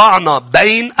 والرب وضعنا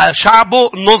بين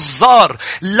شعبه نظار،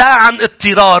 لا عن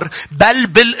اضطرار بل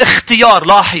بالاختيار.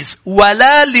 لاحظ،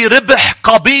 ولا لربح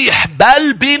قبيح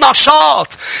بل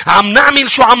بنشاط. عم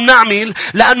نعمل شو عم نعمل؟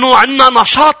 لأنه عنا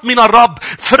نشاط من الرب،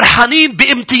 فرحانين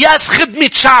بامتياز خدمة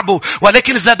شعبه.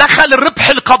 ولكن إذا دخل الربح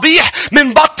القبيح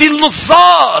من بطل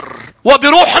نظار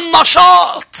وبروح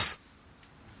النشاط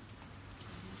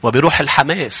وبروح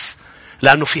الحماس.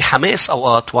 لأنه في حماس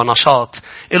أوقات ونشاط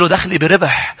له دخل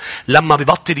بربح. لما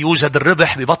بيبطل يوجد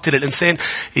الربح بيبطل الإنسان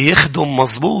يخدم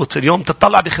مزبوط. اليوم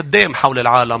تطلع بخدام حول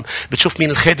العالم بتشوف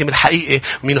مين الخادم الحقيقي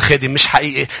ومين الخادم مش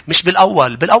حقيقي. مش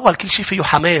بالأول كل شيء فيه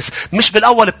حماس. مش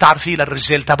بالأول بتعرفيه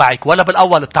للرجال تبعك ولا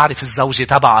بالأول بتعرف الزوجة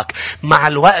تبعك. مع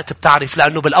الوقت بتعرف،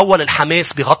 لأنه بالأول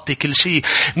الحماس بيغطي كل شيء.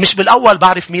 مش بالأول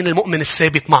بعرف مين المؤمن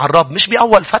الثابت مع الرب. مش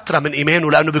بأول فترة من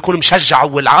إيمانه لأنه بيكون مشجع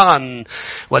وولعان.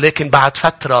 ولكن بعد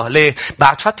فترة، ليه؟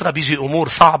 بعد فترة بيجي أمور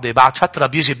صعبة. بعد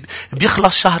فترة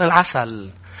بيخلص شهر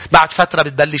العسل. بعد فترة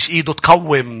بتبلش إيده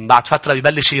تقوم. بعد فترة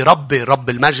بيبلش يربي رب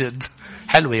المجد.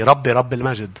 حلوة يربي رب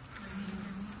المجد.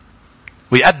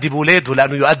 ويؤدب ولاده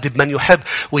لأنه يؤدب من يحب.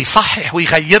 ويصحح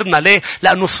ويغيرنا. ليه؟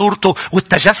 لأنه صورته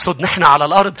والتجسد. نحن على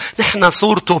الأرض نحن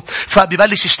صورته.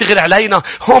 فبيبلش يشتغل علينا.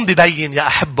 هون بيبين يا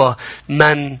أحبة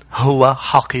من هو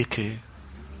حقيقي.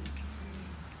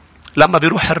 لما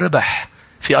بيروح الربح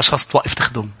في أشخاص توقف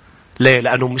تخدم. ليه؟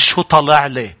 لأنه مش هو طالع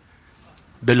ليه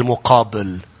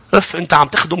بالمقابل. أنت عم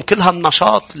تخدم كل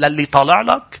هالنشاط للي طالع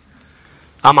لك،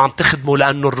 عم تخدمه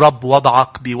لأنه الرب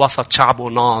وضعك بوسط شعبه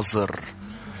ناظر.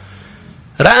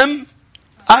 رقم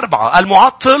 4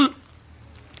 المعطل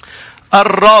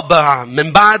الرابع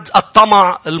من بعد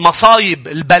الطمع المصايب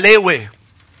البلاوي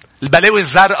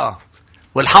الزرقاء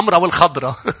والحمراء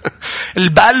والخضراء.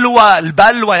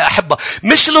 البلوى يا أحبة.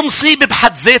 مش المصيبة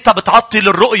بحد ذاتها بتعطل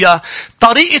الرؤية،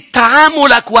 طريقة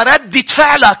تعاملك وردة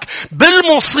فعلك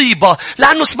بالمصيبة.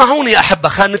 لأنه اسمعوني يا أحبة،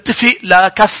 خلينا نتفق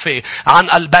لكفة عن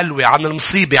البلوى، عن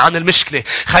المصيبة، عن المشكلة.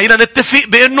 خلينا نتفق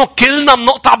بأنه كلنا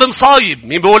بنقطع بمصايب.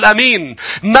 مين بيقول أمين؟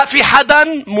 ما في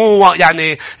حدا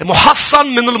محصن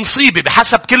من المصيبة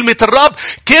بحسب كلمة الرب.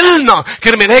 كلنا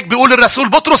كرمال هيك بيقول الرسول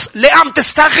بطرس: ليه عم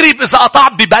تستغرب إذا قطع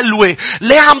ببلوى؟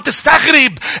 ليه عم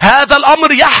تستغرب؟ هذا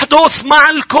الأمر يحدث مع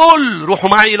الكل. روحوا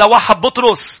معي إلى 1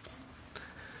 بطرس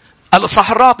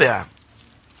الإصحاح 4.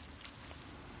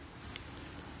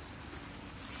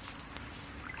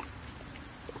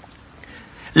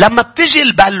 لما بتجي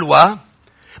البلوى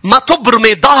ما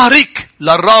تبرمي ظهرك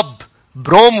للرب،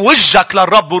 بروم وجهك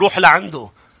للرب وروح لعنده.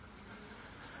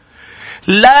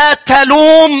 لا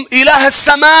تلوم إله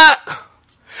السماء،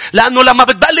 لأنه لما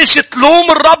بتبلش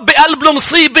تلوم الرب بقلب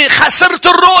المصيبة خسرت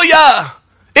الرؤية.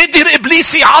 قدر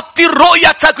إبليس يعطي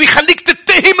رؤيتك ويخليك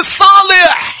تتهم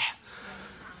الصالح.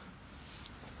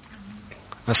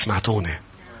 ما سمعتوني؟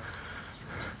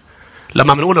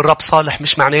 لما منقول الرب صالح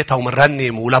مش معناتها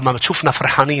ومنرنم، ولما بتشوفنا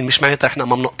فرحانين مش معناتها احنا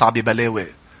ما بنقطع ببلاوي.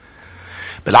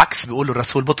 بالعكس بيقول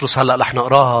الرسول بطرس، هلأ رح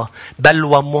نقراها،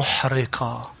 بلوى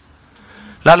محرقة.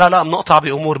 لا بنقطع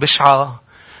بأمور بشعة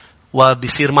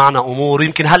وبيصير معنا أمور.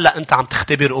 يمكن هلأ أنت عم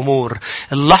تختبر أمور.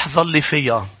 اللحظة اللي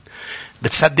فيها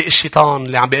بتصدق الشيطان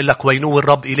اللي عم بيقول لك وينو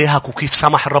الرب إلهك وكيف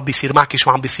سمح الرب يصير معك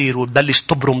شو عم بيصير، وتبلش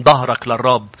تبرم ظهرك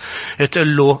للرب.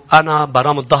 تقول له أنا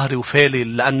برام ظهري وفالي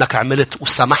لأنك عملت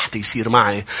وسمحت يصير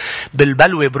معي.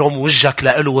 بالبلوى برم وجهك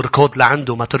لإله وركض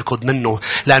لعنده، ما تركض منه،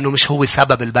 لأنه مش هو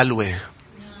سبب البلوى.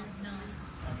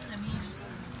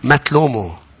 ما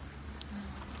تلومه.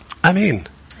 أمين.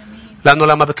 لأنه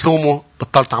لما بتلومه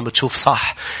بطلت عم بتشوف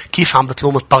صح. كيف عم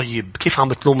بتلوم الطيب، كيف عم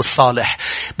بتلوم الصالح،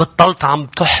 بطلت عم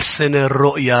تحسن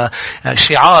الرؤية.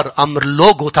 شعار أمر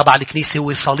اللوجو تبع الكنيسة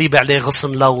هو صليب عليه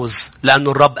غصن لوز.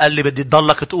 لأنه الرب قال لي بدي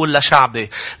تضلك تقول لشعبي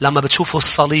لما بتشوفوا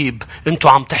الصليب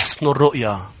انتوا عم تحسنوا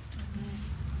الرؤية.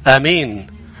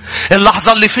 آمين.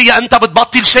 اللحظة اللي فيها أنت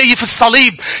بتبطل شيء في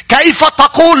الصليب، كيف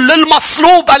تقول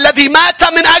للمصلوب الذي مات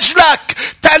من أجلك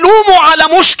تلومه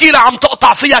على مشكلة عم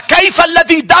تقطع فيها؟ كيف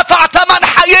الذي دفع ثمن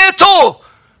حياته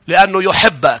لأنه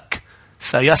يحبك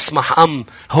سيسمح أم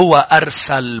هو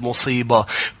أرسل مصيبة؟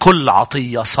 كل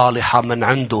عطية صالحة من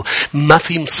عنده، ما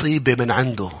في مصيبة من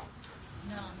عنده.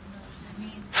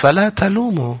 فلا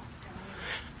تلومه،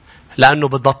 لأنه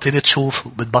بتبطل تشوف،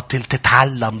 بتبطل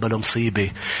تتعلم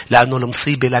بالمصيبة. لأنه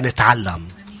المصيبة لنتعلم.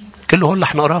 كله هون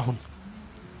رح نقراهم.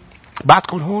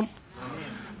 بعدكم هون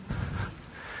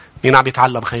مين عم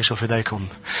يتعلم؟ خلينا نشوف ايديكم.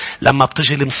 لما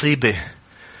بتجي المصيبة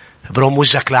بروم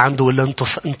وجهك لعنده واللي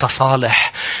انت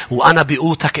صالح. وأنا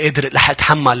بقوتك قادر رح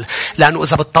أتحمل. لأنه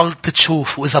إذا بطلت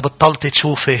تشوف وإذا بطلت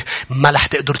تشوفي ما رح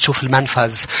تقدر تشوف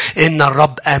المنفذ. إن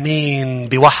الرب أمين.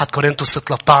 بواحد كورنثوس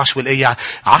 13 والآية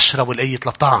 10 والآية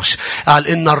 13 قال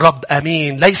إن الرب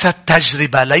أمين. ليست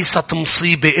تجربة ليست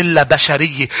مصيبة إلا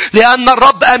بشرية. لأن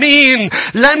الرب أمين.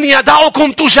 لن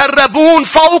يدعكم تجربون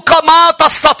فوق ما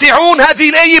تستطيعون. هذه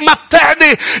الآية ما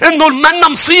بتعني إنه المنة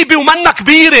مصيبة ومنة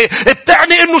كبيرة.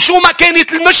 بتعني إنه شو ما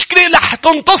كانت المشكلة رح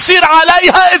تنتصر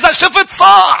عليها إذا شفت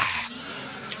صح.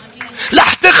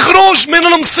 رح تخرج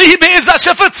من المصيبة إذا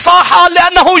شفت صح.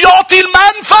 لأنه يعطي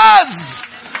المنفذ.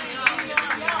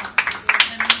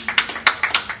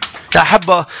 يا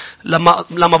أحبة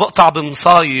لما بقطع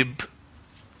بمصايب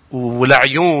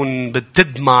والعيون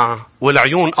بتدمع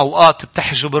والعيون أوقات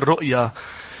بتحجب الرؤية،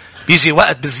 بيجي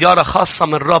وقت بزيارة خاصة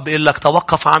من الرب يقول لك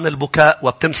توقف عن البكاء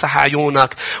وبتمسح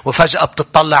عيونك. وفجأة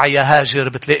بتطلع يا هاجر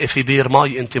بتلاقي في بير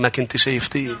ماي انت ما كنت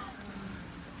شايفتيه.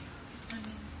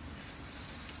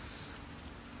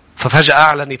 ففجأة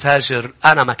أعلنت هاجر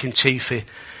أنا ما كنت شايفه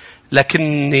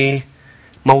لكني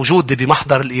موجود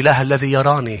بمحضر الإله الذي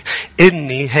يراني.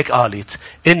 إني هيك قالت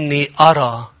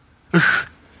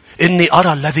إني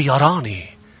أرى الذي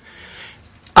يراني.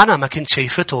 أنا ما كنت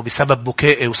شايفته بسبب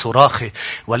بكائي وصراخي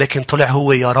ولكن طلع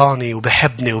هو يراني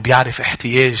وبحبني وبيعرف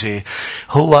احتياجي.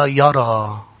 هو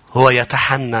يرى. هو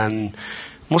يتحنن.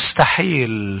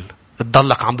 مستحيل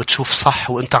تضلك عم بتشوف صح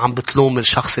وانت عم بتلوم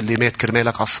الشخص اللي مات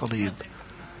كرمالك على الصليب.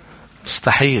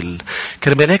 مستحيل.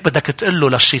 كرمال هيك بدك تقول له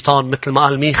للشيطان مثل ما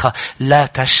قال ميخا لا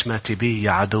تشمت بي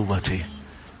يا عدوتي.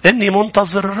 إني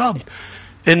منتظر الرب.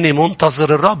 إني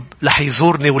منتظر الرب. رح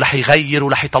يزورني ورح يغير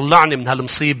ورح يطلعني من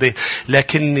هالمصيبة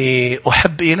لكني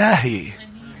أحب إلهي.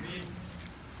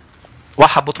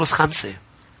 1 بطرس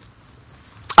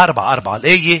 5:4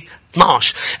 الآية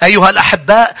 12 أيها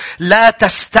الأحباء لا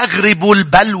تستغربوا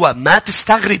البلوى. ما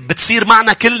تستغرب. بتصير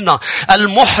معنا كلنا.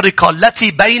 المحرقة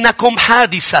التي بينكم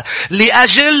حادثة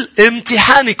لأجل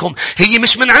امتحانكم. هي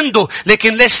مش من عنده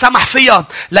لكن ليش سمح فيها؟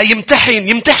 لا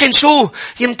يمتحن شو؟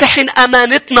 يمتحن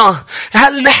أمانتنا.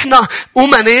 هل نحن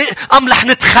أمناء أم رح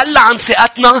نتخلى عن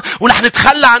ثقتنا ورح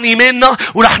نتخلى عن إيماننا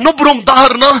ورح نبرم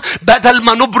ظهرنا بدل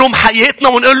ما نبرم حياتنا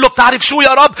ونقول له بتعرف شو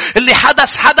يا رب اللي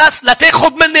حدث لا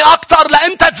تاخد مني أكتر لا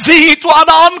أنت تزيد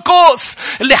وأنا أنقص.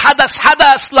 اللي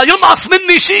حدث لا ينقص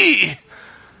مني شيء.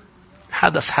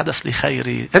 حدث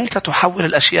لخيري. أنت تحول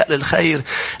الأشياء للخير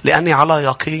لأني على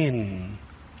يقين.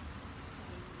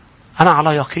 أنا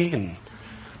على يقين.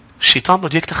 الشيطان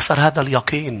بده اياك تخسر هذا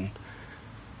اليقين.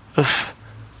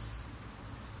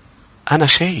 أنا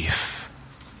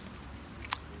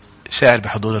شاعر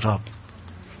بحضور الرب.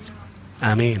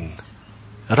 آمين.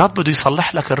 الرب بده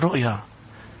يصلح لك الرؤية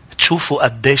تشوفوا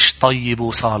قديش طيب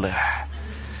وصالح.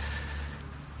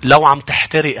 لو عم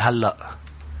تحترق هلأ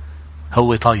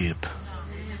هو طيب.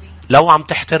 لو عم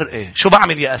تحترقي شو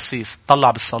بعمل يا أسيس؟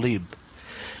 طلع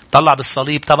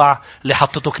بالصليب تبع اللي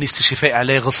حطته كنيسة الشفاء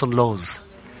عليه غصن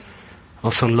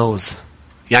لوز.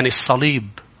 يعني الصليب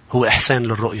هو إحسان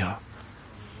للرؤية.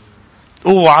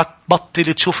 اوعى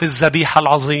تبطل تشوف الذبيحة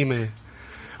العظيمة.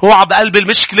 اوعى بقلب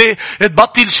المشكلة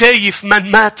تبطل شايف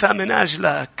من مات من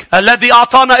أجلك. الذي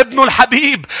أعطانا ابنه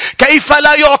الحبيب كيف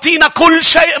لا يعطينا كل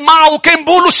شيء معه. كان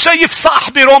بولس شايف صح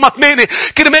بروما 8.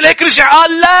 كرمال هيك رجع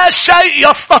قال لا شيء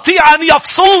يستطيع أن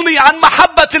يفصلني عن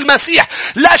محبة المسيح.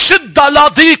 لا شدة لا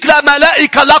ضيق لا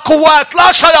ملائكة لا قوات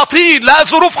لا شياطين لا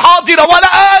ظروف حاضرة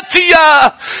ولا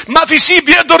آتية. ما في شيء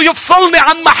بيقدر يفصلني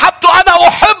عن محبته. أنا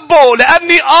أحبه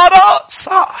لأني أرى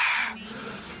صح.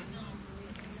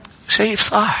 شايف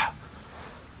صح.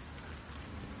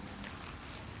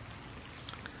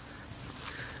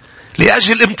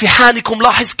 لأجل امتحانكم.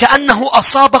 لاحظ كأنه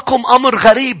أصابكم أمر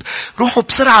غريب. روحوا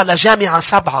بسرعة لجامعة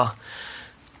 7.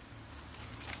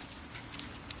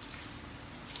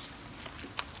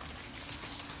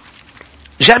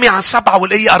 جامعة 7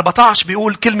 والآية 14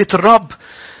 بيقول كلمة الرب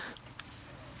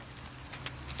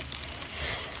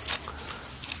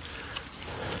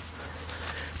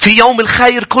في يوم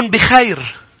الخير كن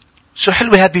بخير. شو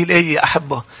حلوة هذه الآية يا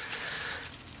أحبة.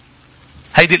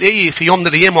 هيدي الآية في يوم من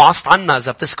الأيام وعظت عنها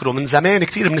إذا بتذكروا من زمان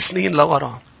كتير من سنين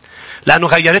لورا. لأنه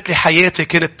غيرت لي حياتي.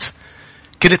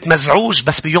 كنت مزعوج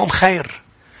بس بيوم خير.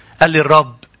 قال لي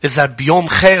الرب إذا بيوم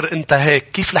خير أنت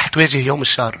هيك كيف رح تواجه يوم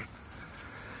الشر؟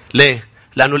 ليه؟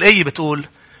 لأنه الآية بتقول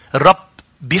الرب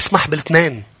بيسمح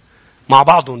بالاثنين مع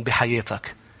بعضهم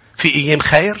بحياتك. في أيام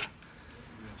خير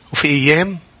وفي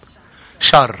أيام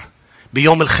شر.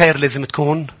 بيوم الخير لازم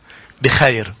تكون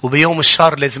بخير وبيوم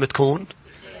الشر لازم تكون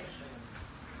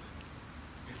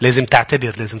لازم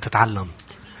تعتبر لازم تتعلم.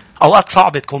 أوقات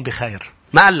صعبة تكون بخير.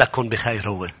 ما قال لك كن بخير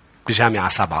هو بجامعة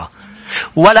 7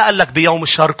 ولا قال لك بيوم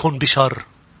الشر كن بشر.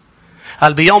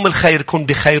 قال بيوم الخير كن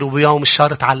بخير وبيوم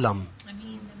الشر تعلم.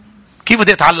 كيف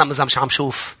بدي أتعلم إذا مش عم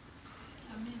شوف؟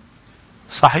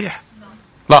 صحيح.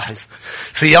 لاحظ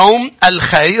في يوم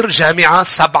الخير جامعة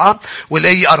 7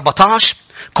 والآية 14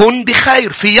 كن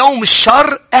بخير. في يوم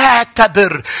الشر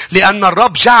اعتبر لأن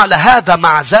الرب جعل هذا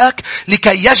مع ذاك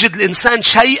لكي يجد الإنسان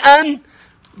شيئا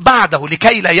بعده.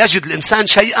 لكي لا يجد الإنسان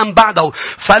شيئا بعده.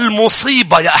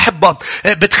 فالمصيبة يا أحبة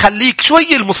بتخليك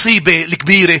شوي. المصيبة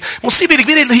الكبيرة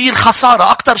اللي هي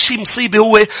الخسارة. أكتر شيء مصيبة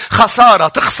هو خسارة.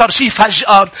 تخسر شيء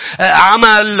فجأة،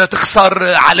 عمل،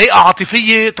 تخسر علاقة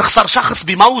عاطفية، تخسر شخص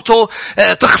بموته،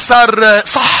 تخسر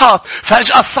صحة.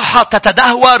 فجأة الصحة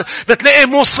تتدهور، بتلاقي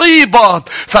مصيبة.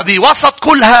 فبوسط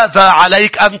كل هذا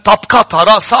عليك أن تبقى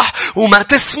ترى صح وما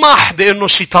تسمح بأنه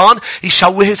الشيطان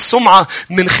يشوه السمعة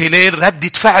من خلال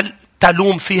ردة فعل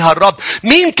تلوم فيها الرب.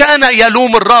 مين كان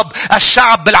يلوم الرب؟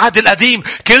 الشعب بالعهد القديم.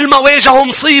 كل ما واجهوا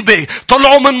مصيبة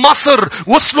طلعوا من مصر،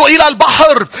 وصلوا إلى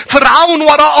البحر، فرعون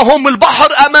وراءهم، البحر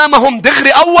أمامهم. دغري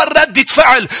أول ردة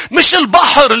فعل مش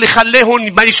البحر اللي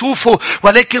خليهم ما يشوفوا،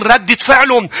 ولكن ردة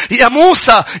فعلهم يا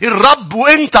موسى الرب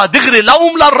وإنت. دغري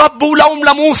لوم للرب ولوم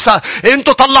لموسى.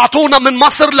 انتوا طلعتونا من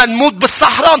مصر لنموت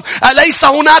بالصحراء. أليس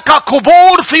هناك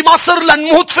قبور في مصر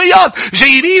لنموت فيها؟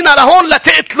 جايين لهون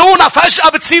لتقتلونا. فجأة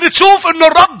بتصير تشوف إنه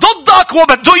الرب ضدك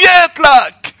وبده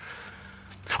يقتلك.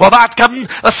 وبعد كم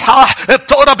إصحاح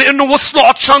بتقرأ بأنه وصلوا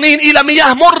عطشانين إلى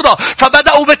مياه مرة،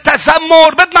 فبدأوا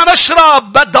بالتذمر. بدنا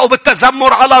نشرب. بدأوا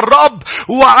بالتذمر على الرب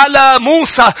وعلى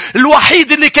موسى.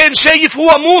 الوحيد اللي كان شايف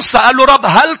هو موسى. قال له رب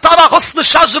هل ترى غصن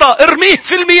الشجرة؟ ارميه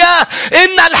في المياه،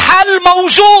 إن الحل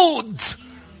موجود.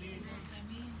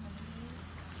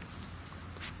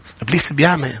 إبليس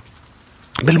بيعمل.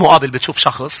 بالمقابل بتشوف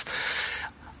شخص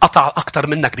قطع أكتر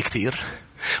منك بكتير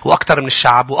وأكتر من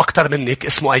الشعب وأكتر منك،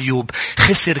 اسمه أيوب.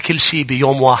 خسر كل شيء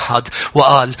بيوم واحد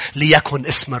وقال ليكن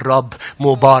اسم الرب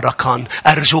مباركا.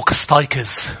 أرجوك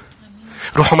استيقظ.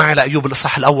 روحوا معي لأيوب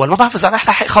الإصحاح الأول. ما بعرف إذا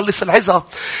رح يخلص العظة.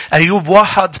 أيوب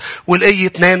 1 والآية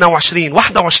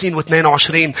 22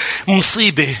 و22.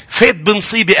 مصيبة. فات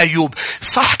بمصيبة أيوب.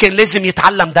 صح كان لازم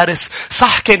يتعلم درس.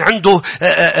 صح كان عنده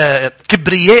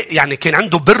كبرياء، يعني كان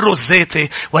عنده بره الذاتي،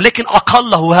 ولكن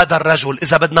أقله هذا الرجل.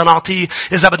 إذا بدنا نعطيه،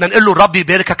 إذا بدنا نقول له الرب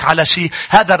يباركك على شيء،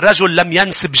 هذا الرجل لم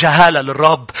ينسب جهالة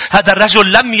للرب. هذا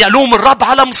الرجل لم يلوم الرب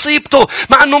على مصيبته،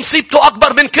 مع أنه مصيبته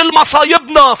أكبر من كل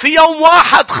مصايبنا. في يوم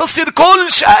واحد خسر كل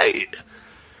شيء.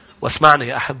 واسمعني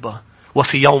يا أحبة،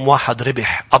 وفي يوم واحد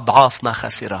ربح أضعاف ما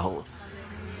خسره.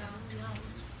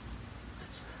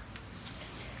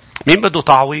 مين بده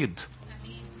تعويض؟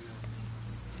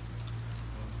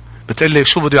 بتقلي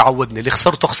شو بده يعوضني؟ اللي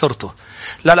خسرته.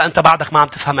 لا أنت بعدك ما عم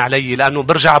تفهم علي. لأنه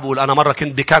برجع بقول أنا مرة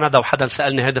كنت بكندا وحدا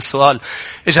سألني هذا السؤال.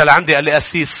 إجا لعندي قال لي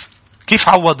أسيس كيف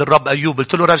عوض الرب أيوب؟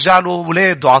 قلت له رجع له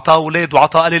ولاد وعطاه ولاد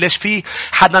وعطاه. قال لي ليش في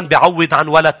حدا بيعوض عن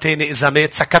ولد تاني إذا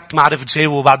مات؟ سكت ما عرفت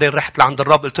جاوب. وبعدين رحت لعند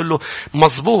الرب قلت له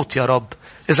مزبوط يا رب،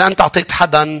 إذا أنت أعطيت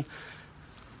حدا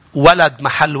ولد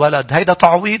محل ولد هيدا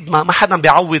تعويض. ما حدا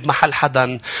بيعوض محل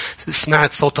حدا.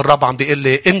 سمعت صوت الرب عم بيقول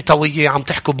لي أنت وياه عم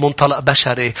تحكوا بمنطلق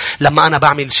بشري. لما أنا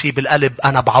بعمل شيء بالقلب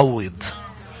أنا بعوض.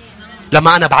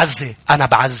 لما أنا بعزي أنا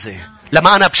بعزي.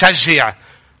 لما أنا بشجع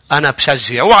أنا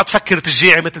بشجع. اوعى تفكر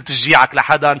تشجيعي مثل تشجيعك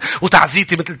لحدا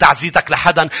وتعزيتي مثل تعزيتك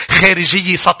لحدا،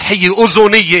 خارجية سطحية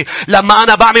أذنية. لما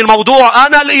أنا بعمل موضوع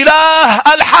أنا الإله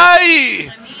الحي.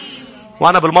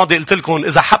 وأنا بالماضي قلت لكم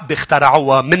إذا حب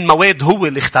اخترعوها من مواد هو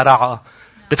اللي اخترعها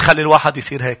بتخلي الواحد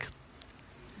يصير هيك.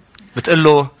 بتقول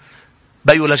له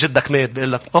بيو لجدك مات،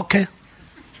 بيقول لك أوكي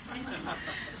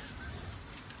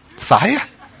صحيح.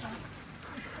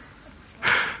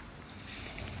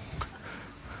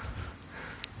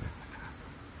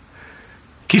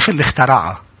 كيف اللي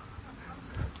اخترعها؟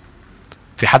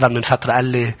 في حدا من فترة قال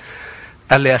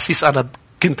لي يا سيس أنا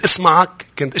كنت اسمعك،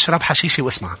 كنت اشرب حشيشة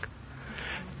واسمعك.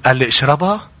 قال لي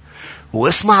اشربها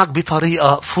واسمعك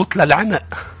بطريقة فوت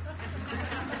للعنق.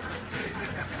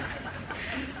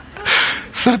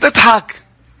 صرت اضحك.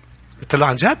 قلت له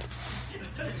عن جد؟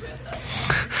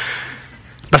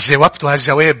 بس جاوبته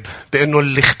هالجواب بأنه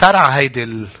اللي اخترع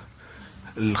هيدي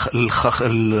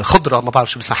الخضرة، ما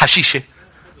بعرف شو بسمها، حشيشة،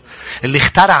 اللي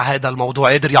اخترع هذا الموضوع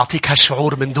قادر يعطيك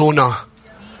هالشعور من دونه.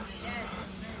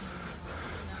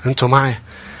 انتوا معي؟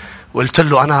 وقلت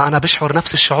له أنا بشعر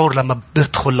نفس الشعور لما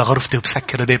بدخل لغرفتي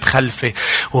وبسكر الباب خلفي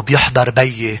وبيحضر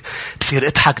بيي. بصير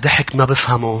اضحك ضحك ما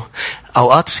بفهمه.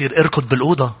 أوقات بصير اركض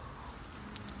بالأوضة.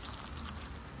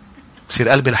 بصير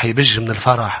قلبي رح يبج من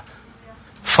الفرح.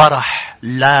 فرح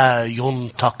لا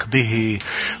ينطق به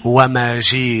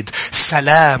ومجيد.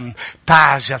 سلام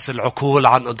تعجز العقول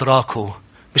عن إدراكه.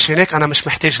 مش هناك أنا مش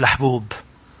محتاج لحبوب.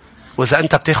 وإذا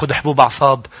أنت بتاخد حبوب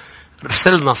أعصاب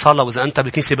رسلنا صلاة، وإذا أنت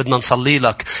بالكنيسة بدنا نصلي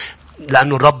لك،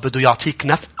 لأنه الرب بده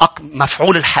يعطيك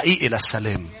مفعول الحقيقي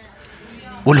للسلام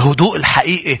والهدوء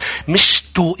الحقيقي، مش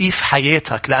توقيف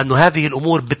حياتك، لأنه هذه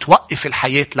الأمور بتوقف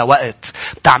الحياة لوقت،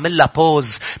 بتعمل لها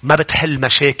بوز، ما بتحل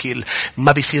مشاكل،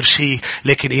 ما بيصير شيء.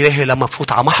 لكن إلهي لما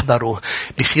فوت على محضره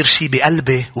بيصير شيء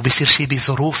بقلبي وبيصير شيء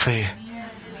بظروفي.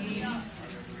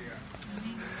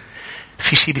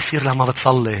 في شيء بيصير لما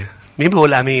بتصلي. مين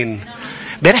بيقول أمين؟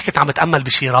 امبارح كنت عم بتأمل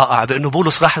بشيء رائع، بأنه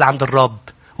بولس راح لعند الرب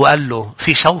وقال له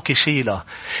في شوكة شيلة.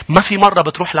 ما في مرة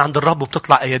بتروح لعند الرب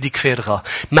وبتطلع أيديك فارغة.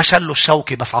 ما شله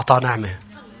الشوكة بس عطاه نعمة.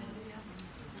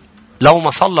 لو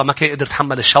ما صلى ما كان قدر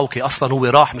يتحمل الشوكة أصلا، هو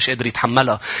راح مش قادر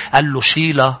يتحملها. قال له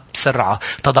شيلة بسرعة.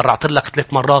 تضرعت لك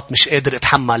 3 مرات مش قادر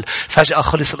اتحمل. فجأة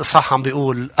خلص الإصحاح عم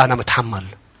بيقول أنا متحمل،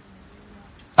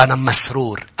 أنا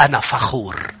مسرور، أنا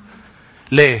فخور.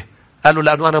 ليه؟ قال له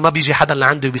لأنه أنا ما بيجي حدا اللي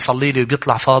عندي وبيصلي لي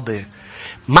وبيطلع فاضي.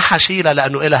 ما حشيلها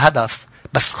لأنه إلها هدف،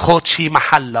 بس خود شي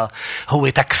محلها هو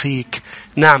تكفيك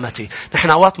نعمتي. نحن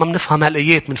أوقات ما بنفهم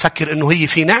هالآيات، بنفكر إنه هي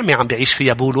في نعمة عم بيعيش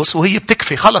فيها بولس وهي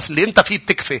بتكفي. خلص اللي أنت فيه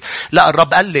بتكفي. لا،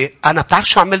 الرب قال لي أنا بتعرف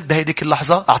شو عملت بهيديك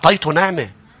اللحظة؟ أعطيته نعمة.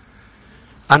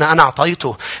 أنا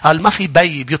أعطيته. قال ما في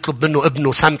بي بيطلب منه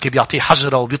ابنه سمكة بيعطيه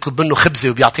حجرة، وبيطلب منه خبزة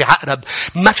وبيعطيه عقرب.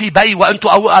 ما في بي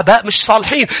وأنتوا أو أباء مش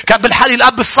صالحين. كان بالحالي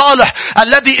الأب الصالح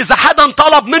الذي إذا حدا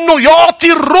طلب منه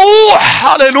يعطي الروح.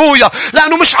 هاليلويا.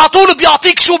 لأنه مش عطول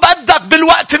بيعطيك شو بدك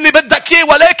بالوقت اللي بدك إياه،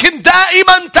 ولكن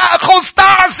دائما تأخذ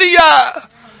تعزية.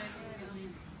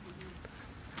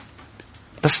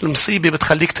 بس المصيبة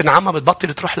بتخليك تنعمها،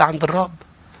 بتبطل تروح لعند الرب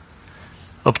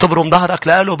وبتبرم ظهرك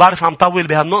لقاله. بعرف عم طول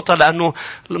بهالنقطة لأنه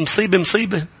المصيبة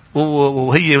مصيبة،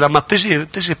 وهي لما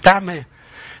بتجي بتعمى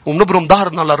وبنبرم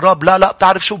ظهرنا للرب. لا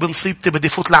بتعرف شو بمصيبتي بدي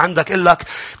فوت لعندك، إقول لك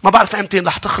ما بعرف امتى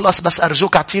رح تخلص، بس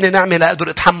أرجوك أعطيني نعمة لا أقدر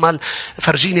أتحمل،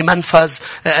 فرجيني منفذ،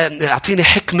 أعطيني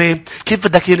حكمة كيف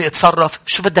بدك ياني أتصرف،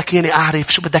 شو بدك ياني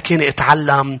أعرف، شو بدك ياني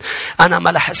أتعلم. أنا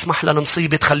ما رح أسمح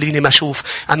للمصيبة تخليني ما أشوف.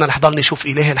 أنا رح ضلني أشوف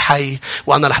إله الحي،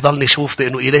 وأنا رح ضلني أشوف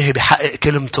بأنه إلهي بحقق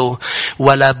كلمته،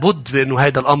 ولا بد بأنه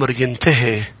هذا الأمر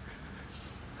ينتهي.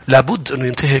 لابد أنه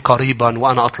ينتهي قريبا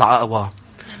وأنا أطلع أقوى.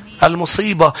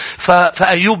 المصيبة.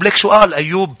 فأيوب لك شو قال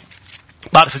أيوب؟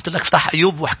 بعرف قلت لك افتح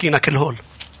أيوب وحكينا كل هول.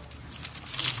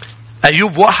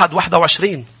 أيوب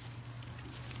 1:21.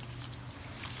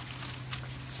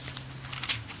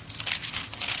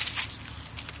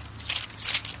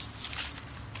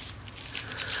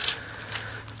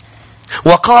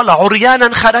 وقال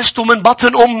عريانا خرجت من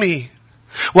بطن أمي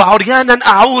وعريانا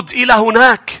أعود إلى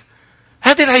هناك.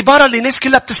 هذه العبارة اللي الناس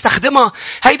كلها بتستخدمها.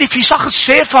 هيدي في شخص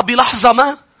شافها بلحظة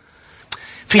ما،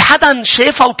 في حدا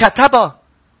شافها وكتبها.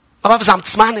 ما بعرف إذا عم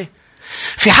تسمعني.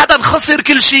 في حدا خسر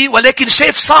كل شيء ولكن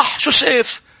شاف صح. شو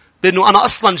شاف؟ بأنه أنا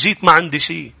أصلا جيت ما عندي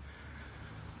شيء.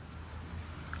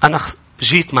 أنا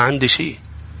جيت ما عندي شيء،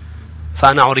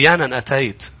 فأنا عريانا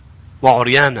أتيت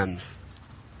وعريانا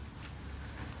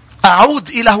أعود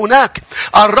إلى هناك.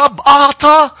 الرب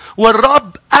أعطى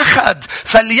والرب أخذ،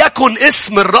 فليكن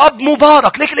اسم الرب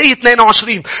مبارك. لكن الآية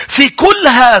 22 في كل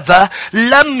هذا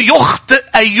لم يخطئ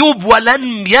أيوب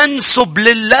ولم ينسب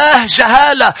لله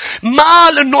جهالة. ما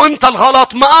قال إنه أنت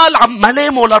الغلط، ما قال عم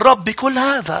ملامه للرب. بكل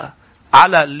هذا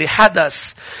على اللي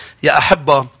حدث يا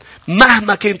أحبة،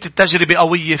 مهما كانت التجربة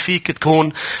قوية فيك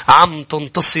تكون عم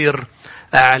تنتصر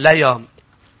عليها.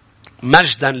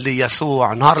 مجدا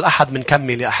ليسوع. نهار الأحد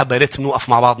منكمل يا أحبة. يا ريت نوقف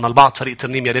مع بعضنا البعض. فريق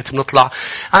ترنيم يا ريت نطلع.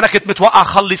 أنا كنت متوقع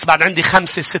خلص بعد عندي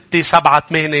 5 6 7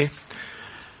 8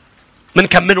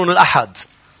 منكملون الأحد.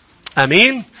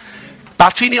 أمين.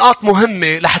 بعد في نقاط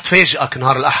مهمة رح تفاجئك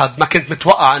نهار الأحد ما كنت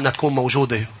متوقع أنها تكون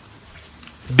موجودة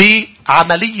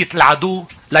بعملية العدو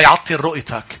لا يعطل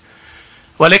رؤيتك.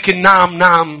 ولكن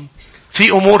نعم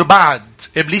في أمور بعد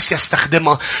إبليس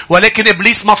يستخدمها، ولكن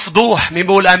إبليس مفضوح. مين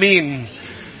بقول أمين؟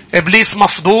 إبليس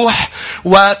مفضوح،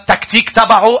 والتكتيك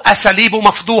تبعه أساليبه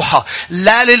مفضوحة.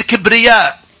 لا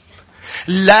للكبرياء،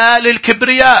 لا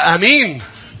للكبرياء. أمين.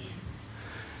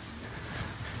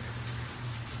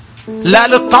 لا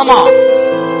للطمع،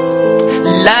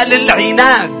 لا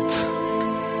للعناد.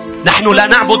 نحن لا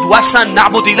نعبد وثن،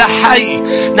 نعبد إله حي.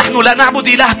 نحن لا نعبد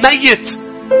إله ميت،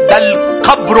 بل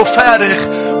قبره فارغ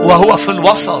وهو في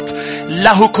الوسط.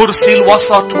 له كرسي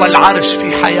الوسط والعرش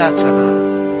في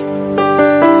حياتنا.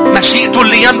 مشيئته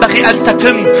اللي ينبغي أن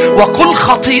تتم. وكل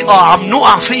خطيئة عم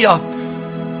نقع فيها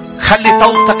خلي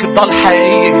توبتك تضل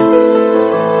حقيقية.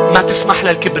 ما تسمح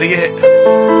للكبرياء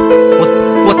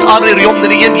وتقرر يوم من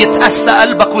الأيام يتأسى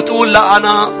قلبك وتقول لا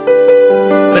أنا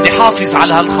بدي حافظ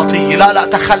على هالخطية. لا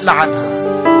تخلى عنها.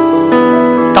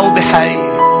 توبة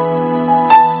حقيقية.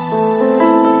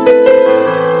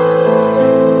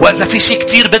 وإذا في شيء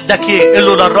كتير بدك إياه قل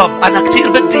له للرب أنا كتير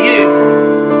بدي إياه،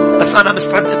 بس أنا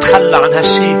مستعد أتخلى عن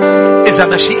هالشيء إذا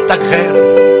مشيئتك غير،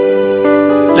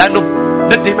 لأنه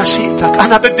بدي مشيئتك.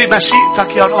 أنا بدي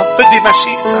مشيئتك يا رب، بدي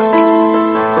مشيئتك.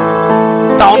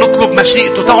 تعالوا نطلب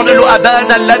مشيئته. تعالوا نقول له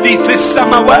أبانا الذي في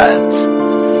السماوات.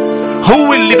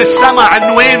 هو اللي بالسماء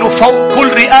عنوانه فوق كل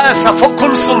رئاسة، فوق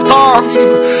كل سلطان.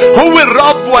 هو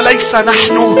الرب وليس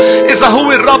نحن. إذا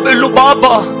هو الرب قل له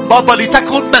بابا بابا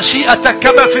لتكن مشيئتك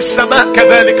كما في السماء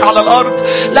كذلك على الأرض.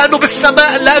 لأنه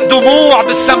بالسماء لا دموع،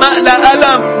 بالسماء لا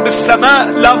ألم، بالسماء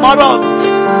لا مرض.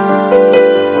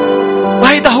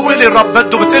 وهيدا هو اللي الرب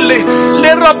بده. بتقلي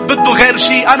ليه الرب بده غير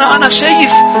شيء؟ أنا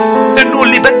شايف إنه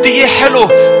اللي بدي إياه حلو.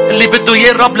 اللي بده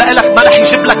إياه الرب لإلك ما رح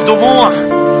يجيب لك دموع.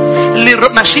 اللي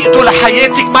مشيئته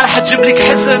لحياتك ما رح تجيب لك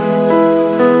حزن.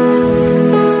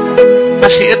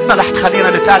 مشيئتنا رح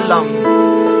تخلينا نتألم،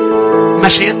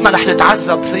 مشيئتنا رح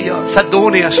نتعذب فيها.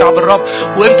 صدقوني يا شعب الرب.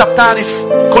 وانت بتعرف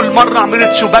كل مرة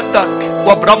عملت شو بدك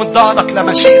وبرمت ظهرك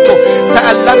لمشيئته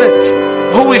تألمت.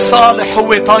 هو صالح،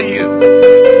 هو طيب،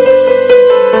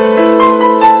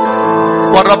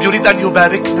 والرب يريد أن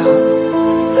يباركنا.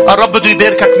 الرب بده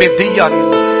يباركك ماديا.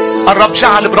 الرب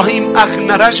جعل إبراهيم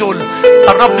أغنى رجل.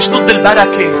 الرب مش ضد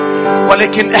البركة،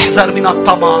 ولكن احذر من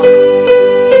الطمع.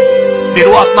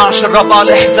 بلوقا 12 الرب قال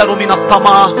احذروا من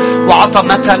الطمع، وعطى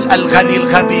مثل الغني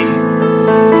الغبي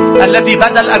الذي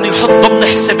بدل أن يحط ضمن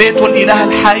حساباته الإله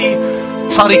الحي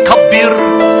صار يكبر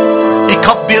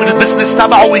البزنس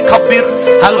تبعه ويكبر.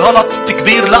 هل غلط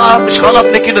التكبير؟ لا مش غلط،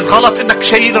 لكن الغلط انك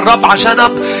شايل الرب على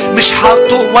جنب، مش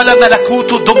حاطه ولا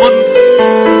ملكوته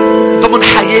ضمن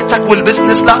حياتك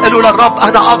والبزنس. لا، قالوا للرب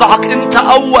أنا أضعك أنت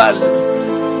أول.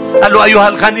 قال له أيها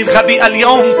الغني الغبي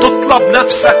اليوم تطلب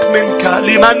نفسك منك،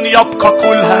 لمن يبقى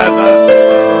كل هذا؟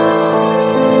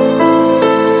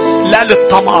 لا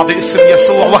للطمع باسم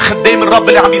يسوع. وخدام الرب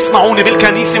اللي عم يسمعوني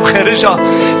بالكنيسة وخارجها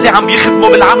اللي عم يخدموا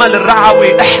بالعمل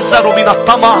الرعوي، احذروا من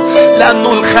الطمع.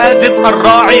 لأنه الخادم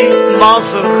الراعي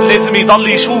ناظر، لازم يضل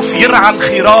يشوف يرعى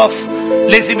الخراف،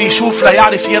 لازم يشوف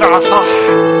ليعرف يرعى صح.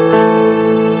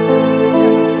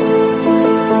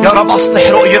 يا رب أصلح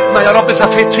رؤيتنا. يا رب إذا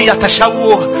فات فيها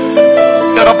تشوه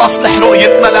يا رب أصلح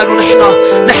رؤيتنا، لأنه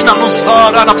نحن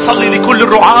نظار. أنا بصلي لكل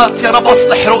الرعاة يا رب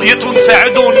أصلح رؤيتهم،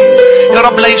 ساعدهم يا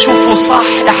رب ليشوفوا صح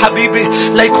يا حبيبي،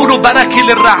 ليكونوا بركة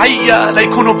للرعية،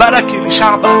 ليكونوا بركة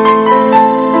لشعبك.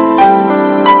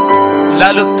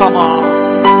 لا للطمع.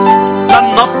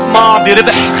 لن نطمع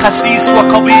بربح خسيس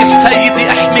وقبيح. سيدي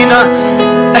احمنا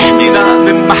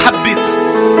من محبة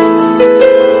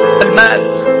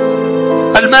المال.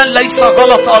 المال ليس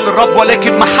غلط قال الرب،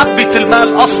 ولكن محبة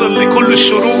المال أصل لكل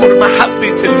الشرور.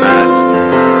 محبة المال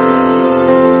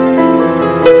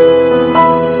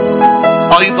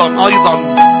أيضا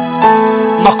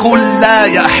نقول لا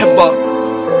يا أحبة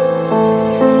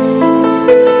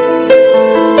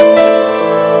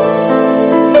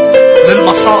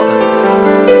للمصائب.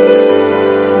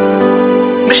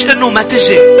 مش إنه ما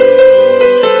تجي،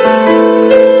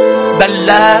 بل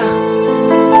لا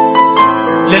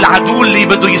للعدو اللي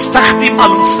بده يستخدم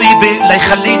المصيبة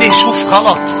ليخليني اشوف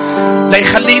غلط،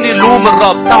 ليخليني لوم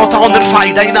الرب. تعالوا نرفع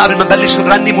ايدينا قبل ما نبلش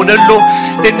نرنم ونقول له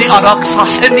اني اراك صح،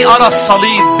 اني ارى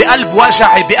الصليب بقلب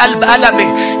وجعي، بقلب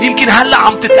ألمي. يمكن هلا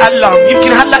عم تتألم،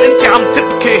 يمكن هلا انت عم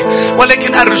تبكي،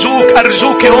 ولكن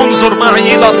ارجوك انظر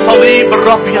معي الى صليب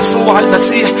الرب يسوع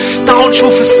المسيح. تعالوا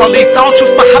نشوف الصليب، تعالوا نشوف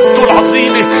محبته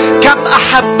العظيمة. كم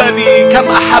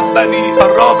احبني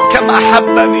الرب، كم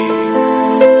احبني.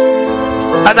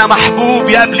 أنا محبوب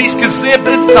يا إبليس كذاب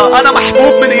أنت. أنا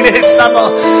محبوب من إله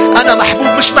السماء. أنا محبوب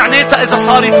مش معناتها إذا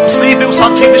صارت مصيبة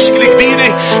وصار في مشكلة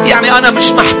كبيرة يعني أنا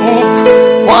مش محبوب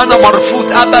وأنا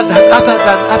مرفوض. أبدا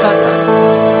أبدا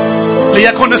أبدا.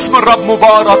 ليكن اسم الرب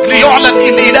مبارك. ليعلن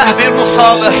الإله بأنه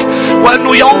صالح،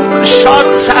 وأنه يوم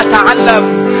الشر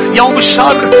سأتعلم، يوم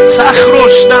الشر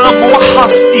سأخرج نعم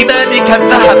موحص. إيماني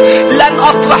كالذهب، لن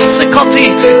أطرح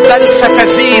ثقتي بل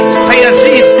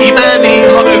سيزيد إيماني.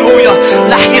 هللويا.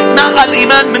 رح يتنقل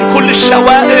إيمان من كل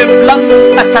الشوائب.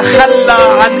 لن أتخلى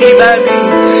عن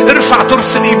إيماني. ارفع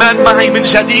ترس الإيمان معي من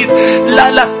جديد.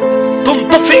 لا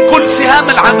تنطفئ كل سهام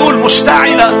العدو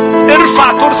المشتعلة.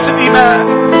 ارفع ترس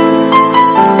الإيمان.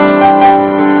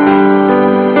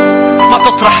 ما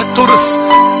تطرح الترس،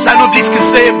 لأنه إبليس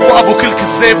كذاب وأبو كل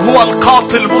كذاب. هو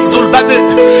القاتل منذ البدء،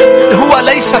 هو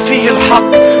ليس فيه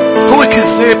الحق، هو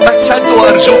كذاب. ما تصدقوا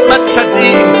أرجوك، ما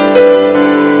تصدقين.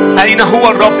 أين هو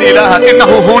الرب إلهك؟ إنه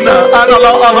هنا. أنا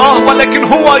لا أراه ولكن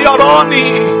هو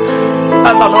يراني.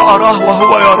 أنا لا أراه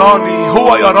وهو يراني.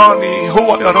 هو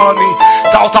يراني.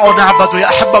 تعالوا نعبد يا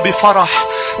أحبة بفرح.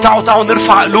 تعالوا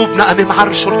نرفع قلوبنا أمام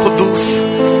عرشه القدوس.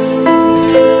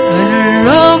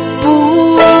 الرب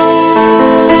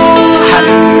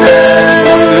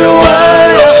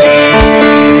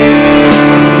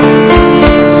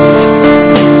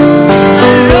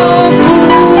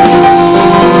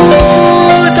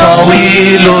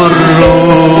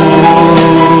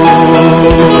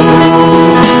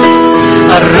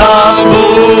الرب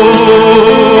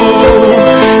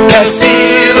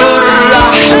كثير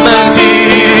الرحمة،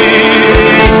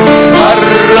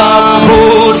 الرب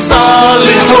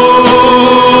صالح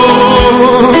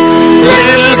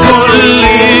للكل،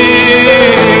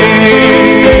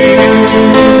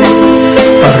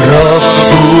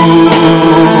 الرب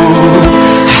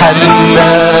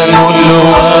حنان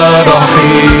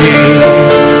ورحيم.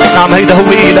 نعم هيدا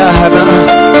هو إلهنا.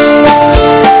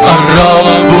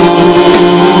 الرب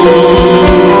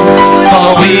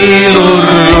طويل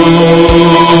الروح،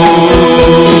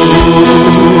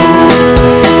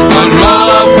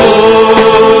 الرب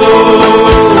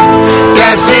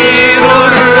كثير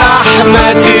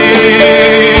الرحمة،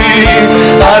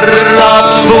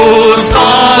 الرب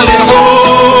صالح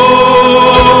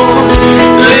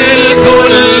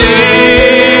للكل.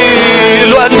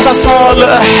 وأنت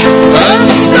صالح،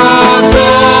 أنت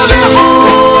صالح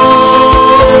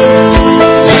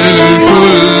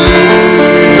للكل.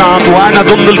 نعم وأنا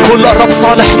ضمن الكل، الرب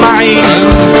صالح معي.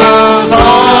 أنت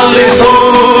صالح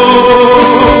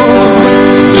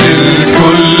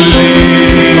للكل.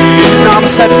 نعم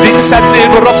صدق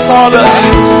صدق الرب صالح.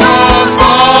 أنت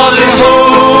صالح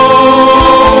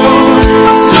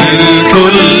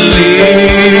للكل،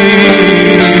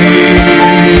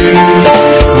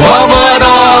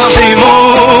 ومراحمك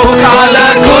على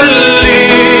كل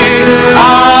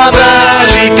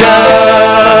أعمالك،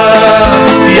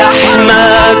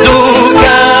 يحمدك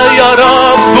يا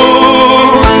رب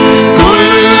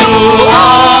كل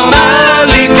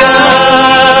أعمالك،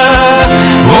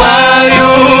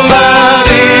 ويباركك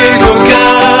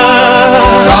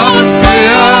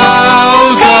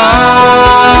أتقياؤك،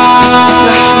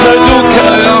 يحمدك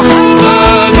يا رب.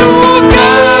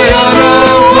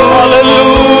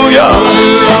 هللويا.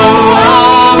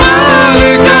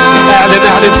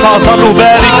 اعلن سأظل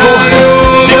أباركه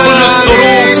لكل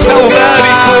الظروف،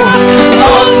 سأباركه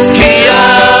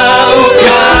أتقياؤك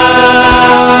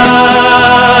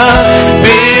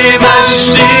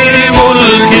بمجد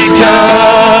ملكك،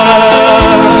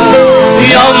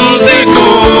 ينطق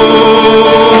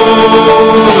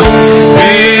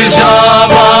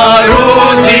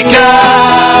بجبروتك،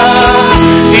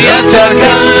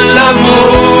 يتكلم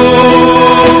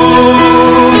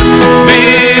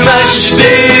بمجد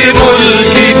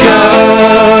ملكك،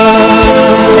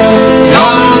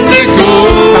 ينطق.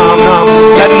 نعم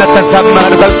لن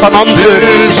نتذمر بل سننطق.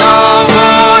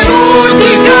 بجبروتك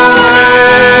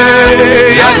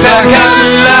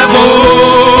يتكلم،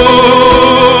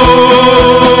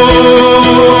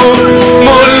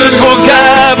 ملكك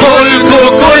ملك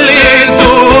كل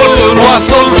الدور،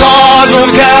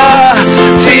 وسلطانك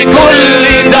في كل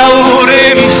دور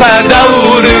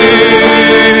فدور،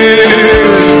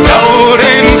 دور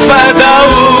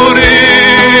فدور.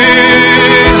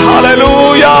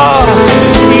 هللويا.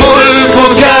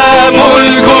 ملكك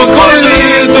ملك كل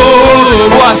دور،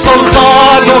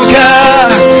 وسلطانك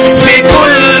في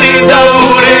كل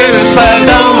دور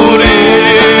فدور،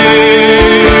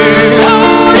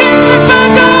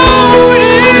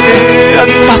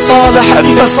 أنت صالح،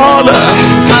 أنت صالح،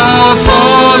 أنت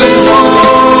صالح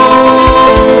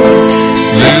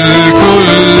للكل،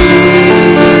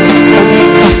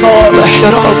 أنت صالح يا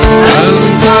رب،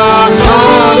 أنت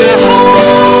صالح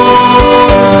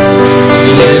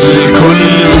للكل،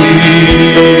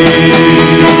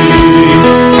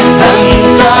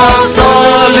 أنت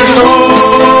صالح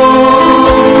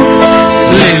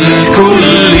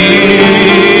للكل،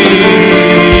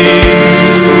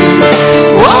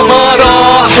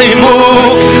 ومراحمك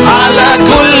على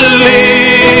كل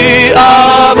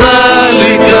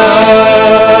أعمالك.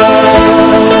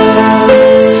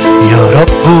 يا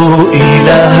رب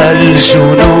إله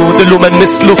الجنود، قل له من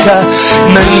مثلك،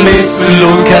 من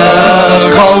مثلك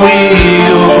قوي،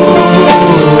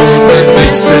 من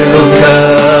مثلك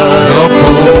رب،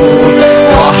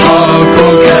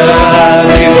 وحقك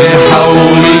من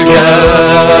حولك.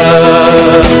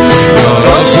 يا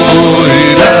رب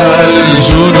إله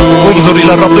الجنود، انظر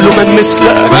إلى الرب، له من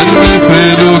مثلك، من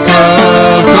مثلك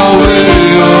قوي،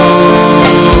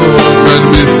 من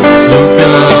مثلك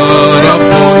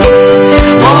رب،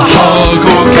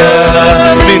 وحقك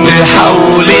من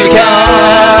حولك.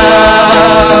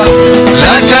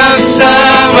 لك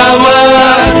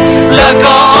السماوات، لك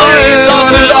أيضا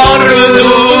الأرض،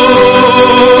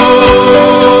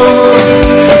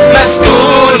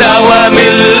 مسكونة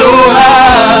وملؤها،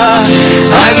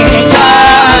 أنت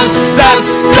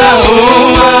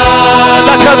أسستهما.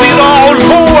 لك ذراع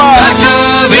القوة، لك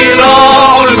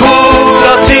ذراع القوة،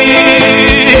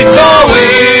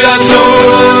 قوية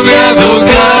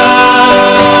يدك،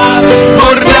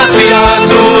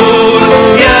 مرتفعة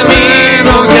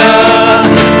يمينك،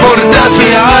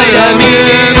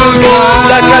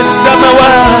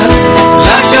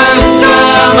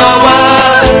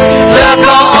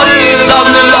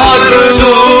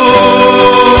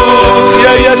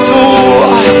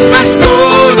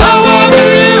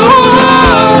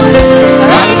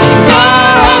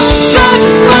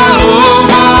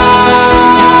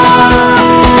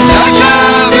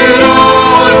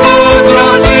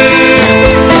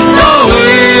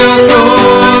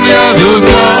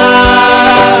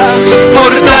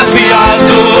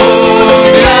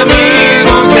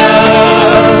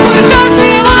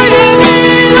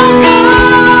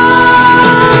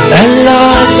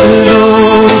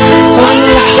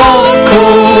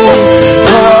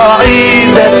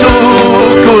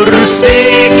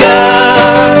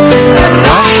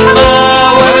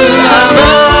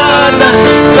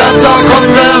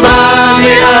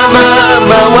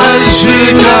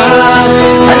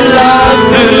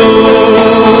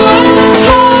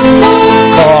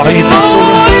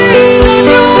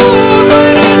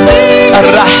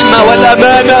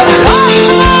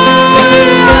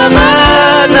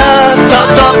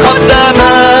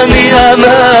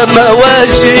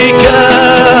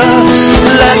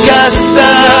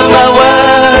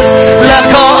 السماوات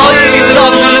لك أيضا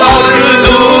الأرض.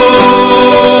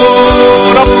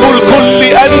 رب الكل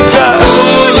أنت،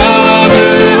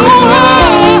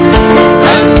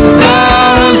 أنت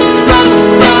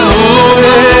أسسته،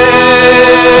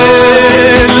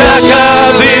 لك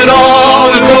ذراع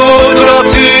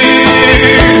القدرة،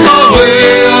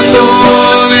 قوية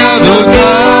يدك،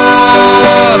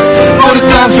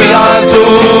 مرتفعة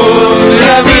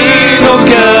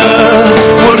يمينك،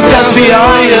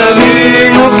 مرتفعة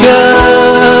يمينك.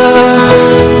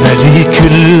 ملك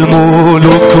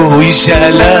الملوك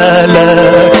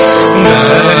وجلالك،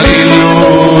 مالي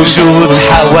الوجود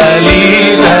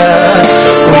حوالينا،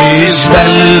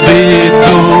 وجبال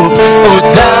بتوب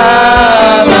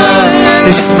قدامك،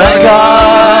 اسمك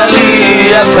عالي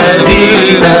يا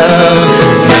فدينا.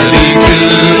 ملك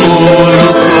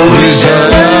الملوك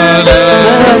وجلالك،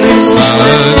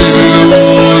 مالي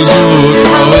الوجود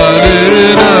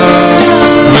حوالينا،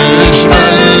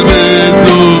 وجبال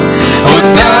بتوب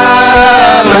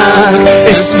قدامك،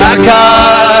 اسمك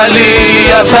عالي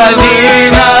يا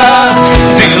فدينا.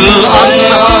 دي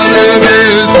الأنهار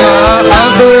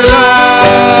بتحبنا،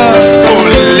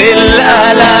 كل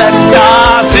الآلات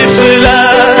تعزف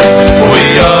لك،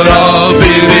 ويا رب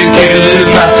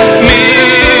بكلمة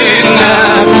منك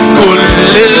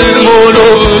كل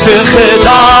الملوك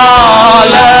تخضع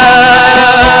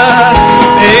لك.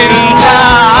 انت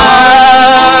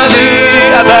عالي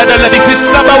أبانا الذي في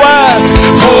السماوات،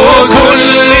 فوق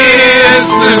كل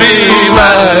اسم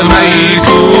مهما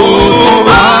يكون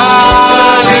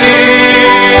عالي،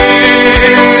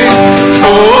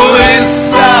 فوق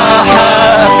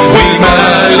السحاب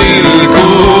ومالي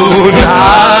الكون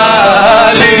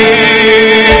عالي.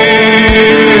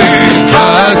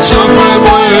 هتشوف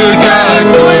ملكك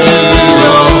كل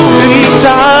يوم، انت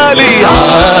عالي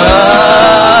عالي،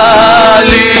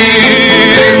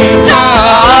 انت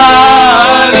عالي،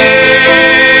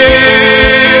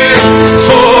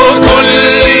 فوق كل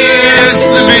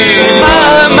اسم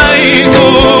مهما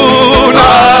يكون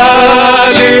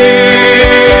عالي،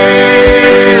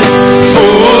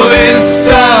 فوق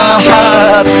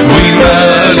السحاب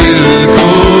ومالي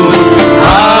الكون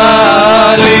عالي.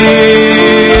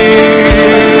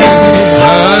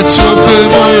 هتشوف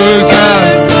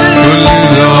ملكك كل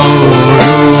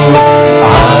يوم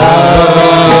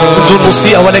عالي، بدون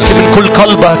موسيقى ولكن من كل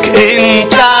قلبك.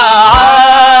 انت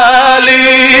عالي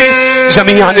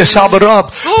جميعا يا شعب الرب،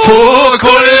 فوق كل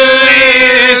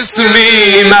اسم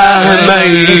مهما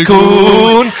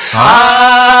يكون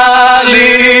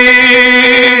عالي،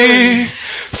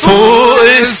 فوق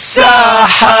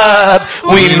السحاب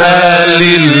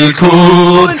ومالي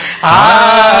الكون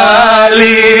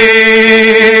عالي.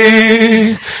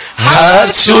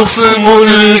 هتشوف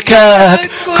ملكك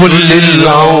كل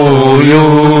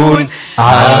العيون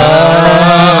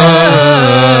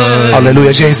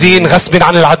هللويا. جاهزين غصب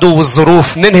عن العدو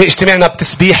والظروف ننهي اجتماعنا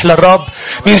بتسبيح للرب؟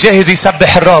 مين جاهز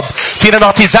يسبح الرب؟ فينا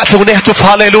نعطي زقف ونهتف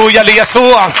هللويا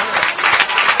ليسوع.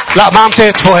 لا ما عم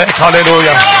تهتفوا هيك.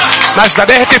 هللويا مجدا.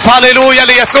 نهتف هللويا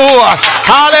ليسوع.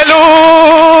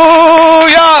 هللويا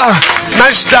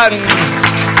مجدا.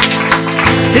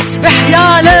 تسبح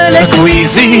يعلى لك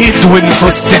ويزيد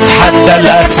ونفوس تتحدى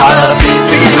الأتعاب،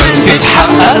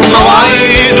 تتحقق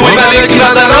مواعيد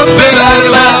وملكنا ده رب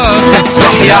الأرباب.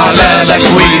 تسبح يعلى لك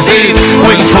ويزيد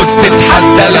ونفوس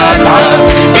تتحدى الأتعاب،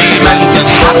 إيمان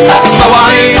تتحقق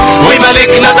مواعيد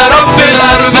وملكنا ده رب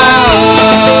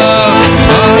الأرباب.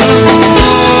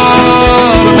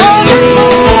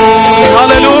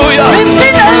 هللويا.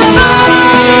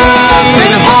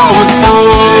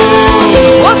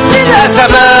 وسط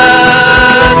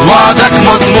الأزمات وعدك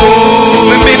مضمون،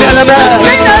 من بين الألمات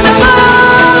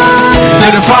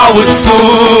ترفع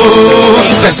وتصون.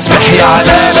 تسبح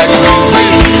يعلى لك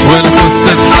ونفوس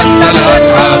تتحدى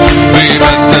الأتعاب،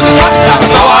 وإيمان تتحقق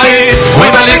مواعيد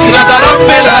وملكنا ده رب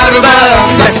الأرباب.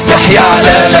 تسبح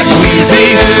يعلى لك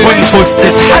ويزيد ونفوس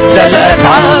تتحدى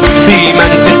الأتعاب،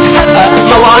 إيمان تتحقق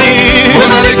مواعيد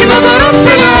وملكنا ده رب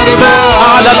الأرباب.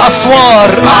 على الأسوار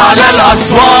على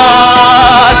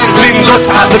الأسوار بندوس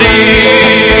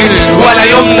عبريل، ولا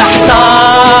يوم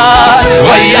نحتار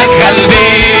وياك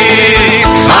غالبين.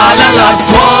 على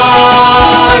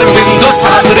الأسوار بندوس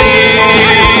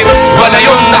عبريل، ولا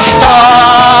يوم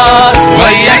نحتار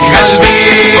وياك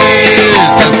غالبين.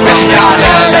 تسبح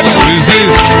يعلى لك ويزيد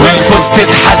ونفوس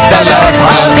تتحدى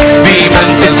الأتعاب، بإيمان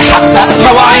تتحقق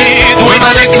مواعيد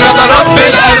وملكنا ده رب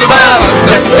الأرباب.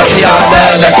 تسبح يعلى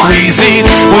لك ويزيد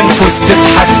ونفوس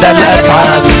تتحدى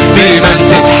الأتعاب، بإيمان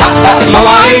تتحقق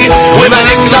مواعيد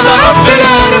وملكنا ده رب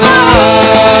الأرباب.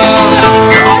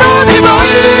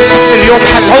 اليوم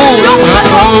حتعود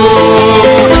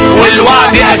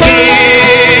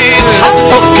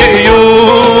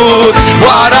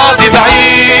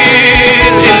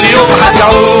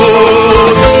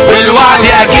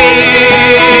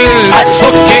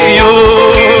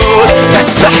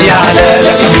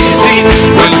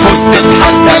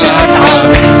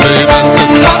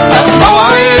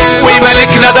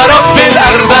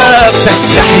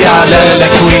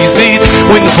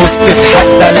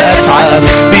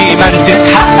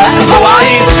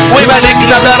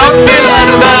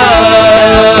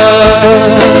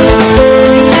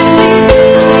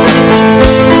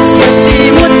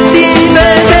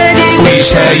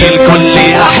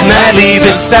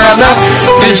بالسماء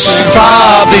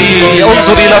تشفع بي.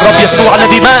 انظر إلى الرب يسوع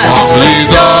الذي مات. عمري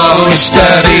ضاع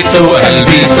واشتريته،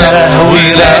 قلبي تاه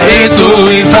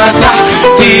ولقيته،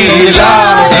 فتحتي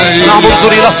لعيني. نعم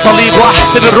انظر إلى الصليب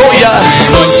وأحسن الرؤيا.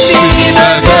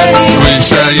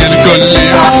 وشايل كل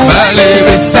أحمالي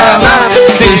بالسماء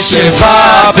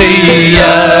تشفع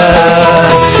بيا.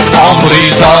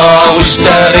 عمري ضاع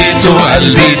واشتريته،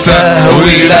 قلبي تاه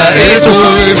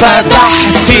ولقيته،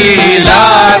 فتحتي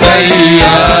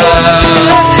لعينيا.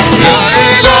 يا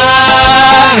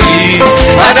إلهي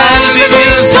أنا قلبي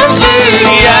بيسجد ليك،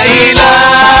 يا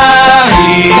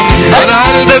إلهي أنا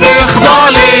قلبي بيخضع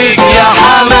ليك، يا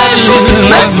حمل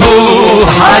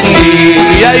مسبوح عني.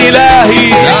 يا إلهي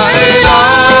يا إلهي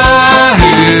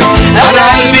أنا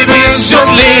قلبي بيسجد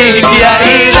ليك، يا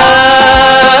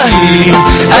إلهي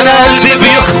أنا قلبي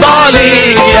بيخضع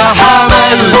ليك، يا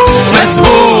حمل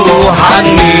مسبوح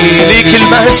عني. ليك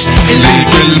المجد،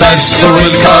 ليك المجد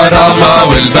والكرامة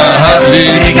والبهاء،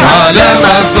 ليك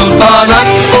علامة سلطانك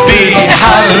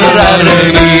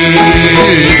بيحررني.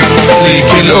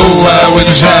 ليك القوة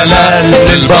والجلال،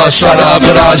 للبشر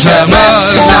أبرع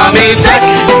جمال، نعمتك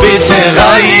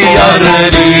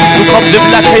بتغيرني. نقدم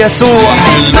لك يسوع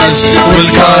المجد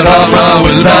والكرامة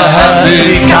والبهاء،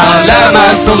 ليك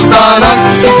علامة سلطانك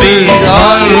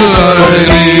بيحررني.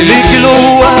 ليك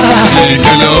القوة، ليك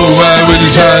القوة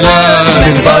والجلال،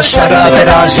 للبشر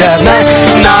أبرع جمال،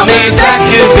 نعمتك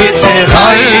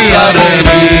بتغيرني.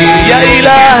 يا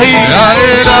إلهي يا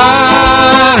إلهي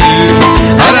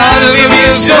أنا قلبي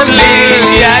بيسجد ليك،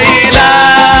 يا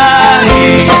إلهي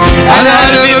أنا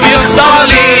قلبي بيخضع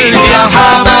ليك، يا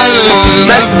حمل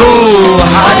مسبوح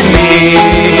عني.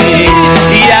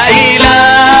 يا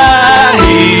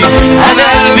إلهي أنا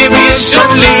قلبي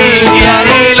بيسجد ليك، يا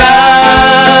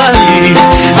إلهي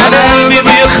أنا قلبي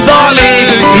بيخضع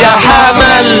ليك، يا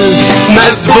حمل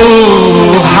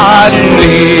مسبوح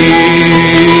عني.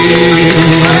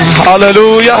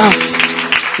 هللويا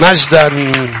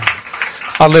مجدا.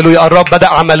 هللويا. الرب بدأ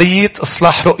عملية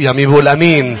إصلاح رؤيا. مين بيقول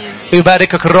أمين؟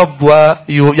 يباركك الرب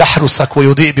ويحرسك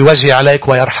ويضيء بوجهه عليك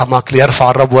ويرحمك، ليرفع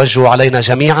الرب وجهه علينا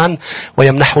جميعا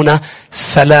ويمنحنا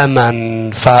سلاما.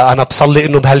 فأنا بصلي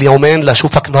إنه بهاليومين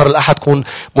لشوفك نهار الأحد تكون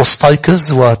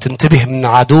مستيقظ وتنتبه من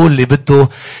عدو اللي بده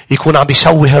يكون عم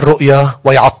يشوه الرؤيا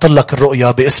ويعطل لك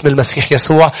الرؤيا. باسم المسيح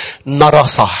يسوع نرى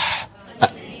صح.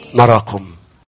 نراكم.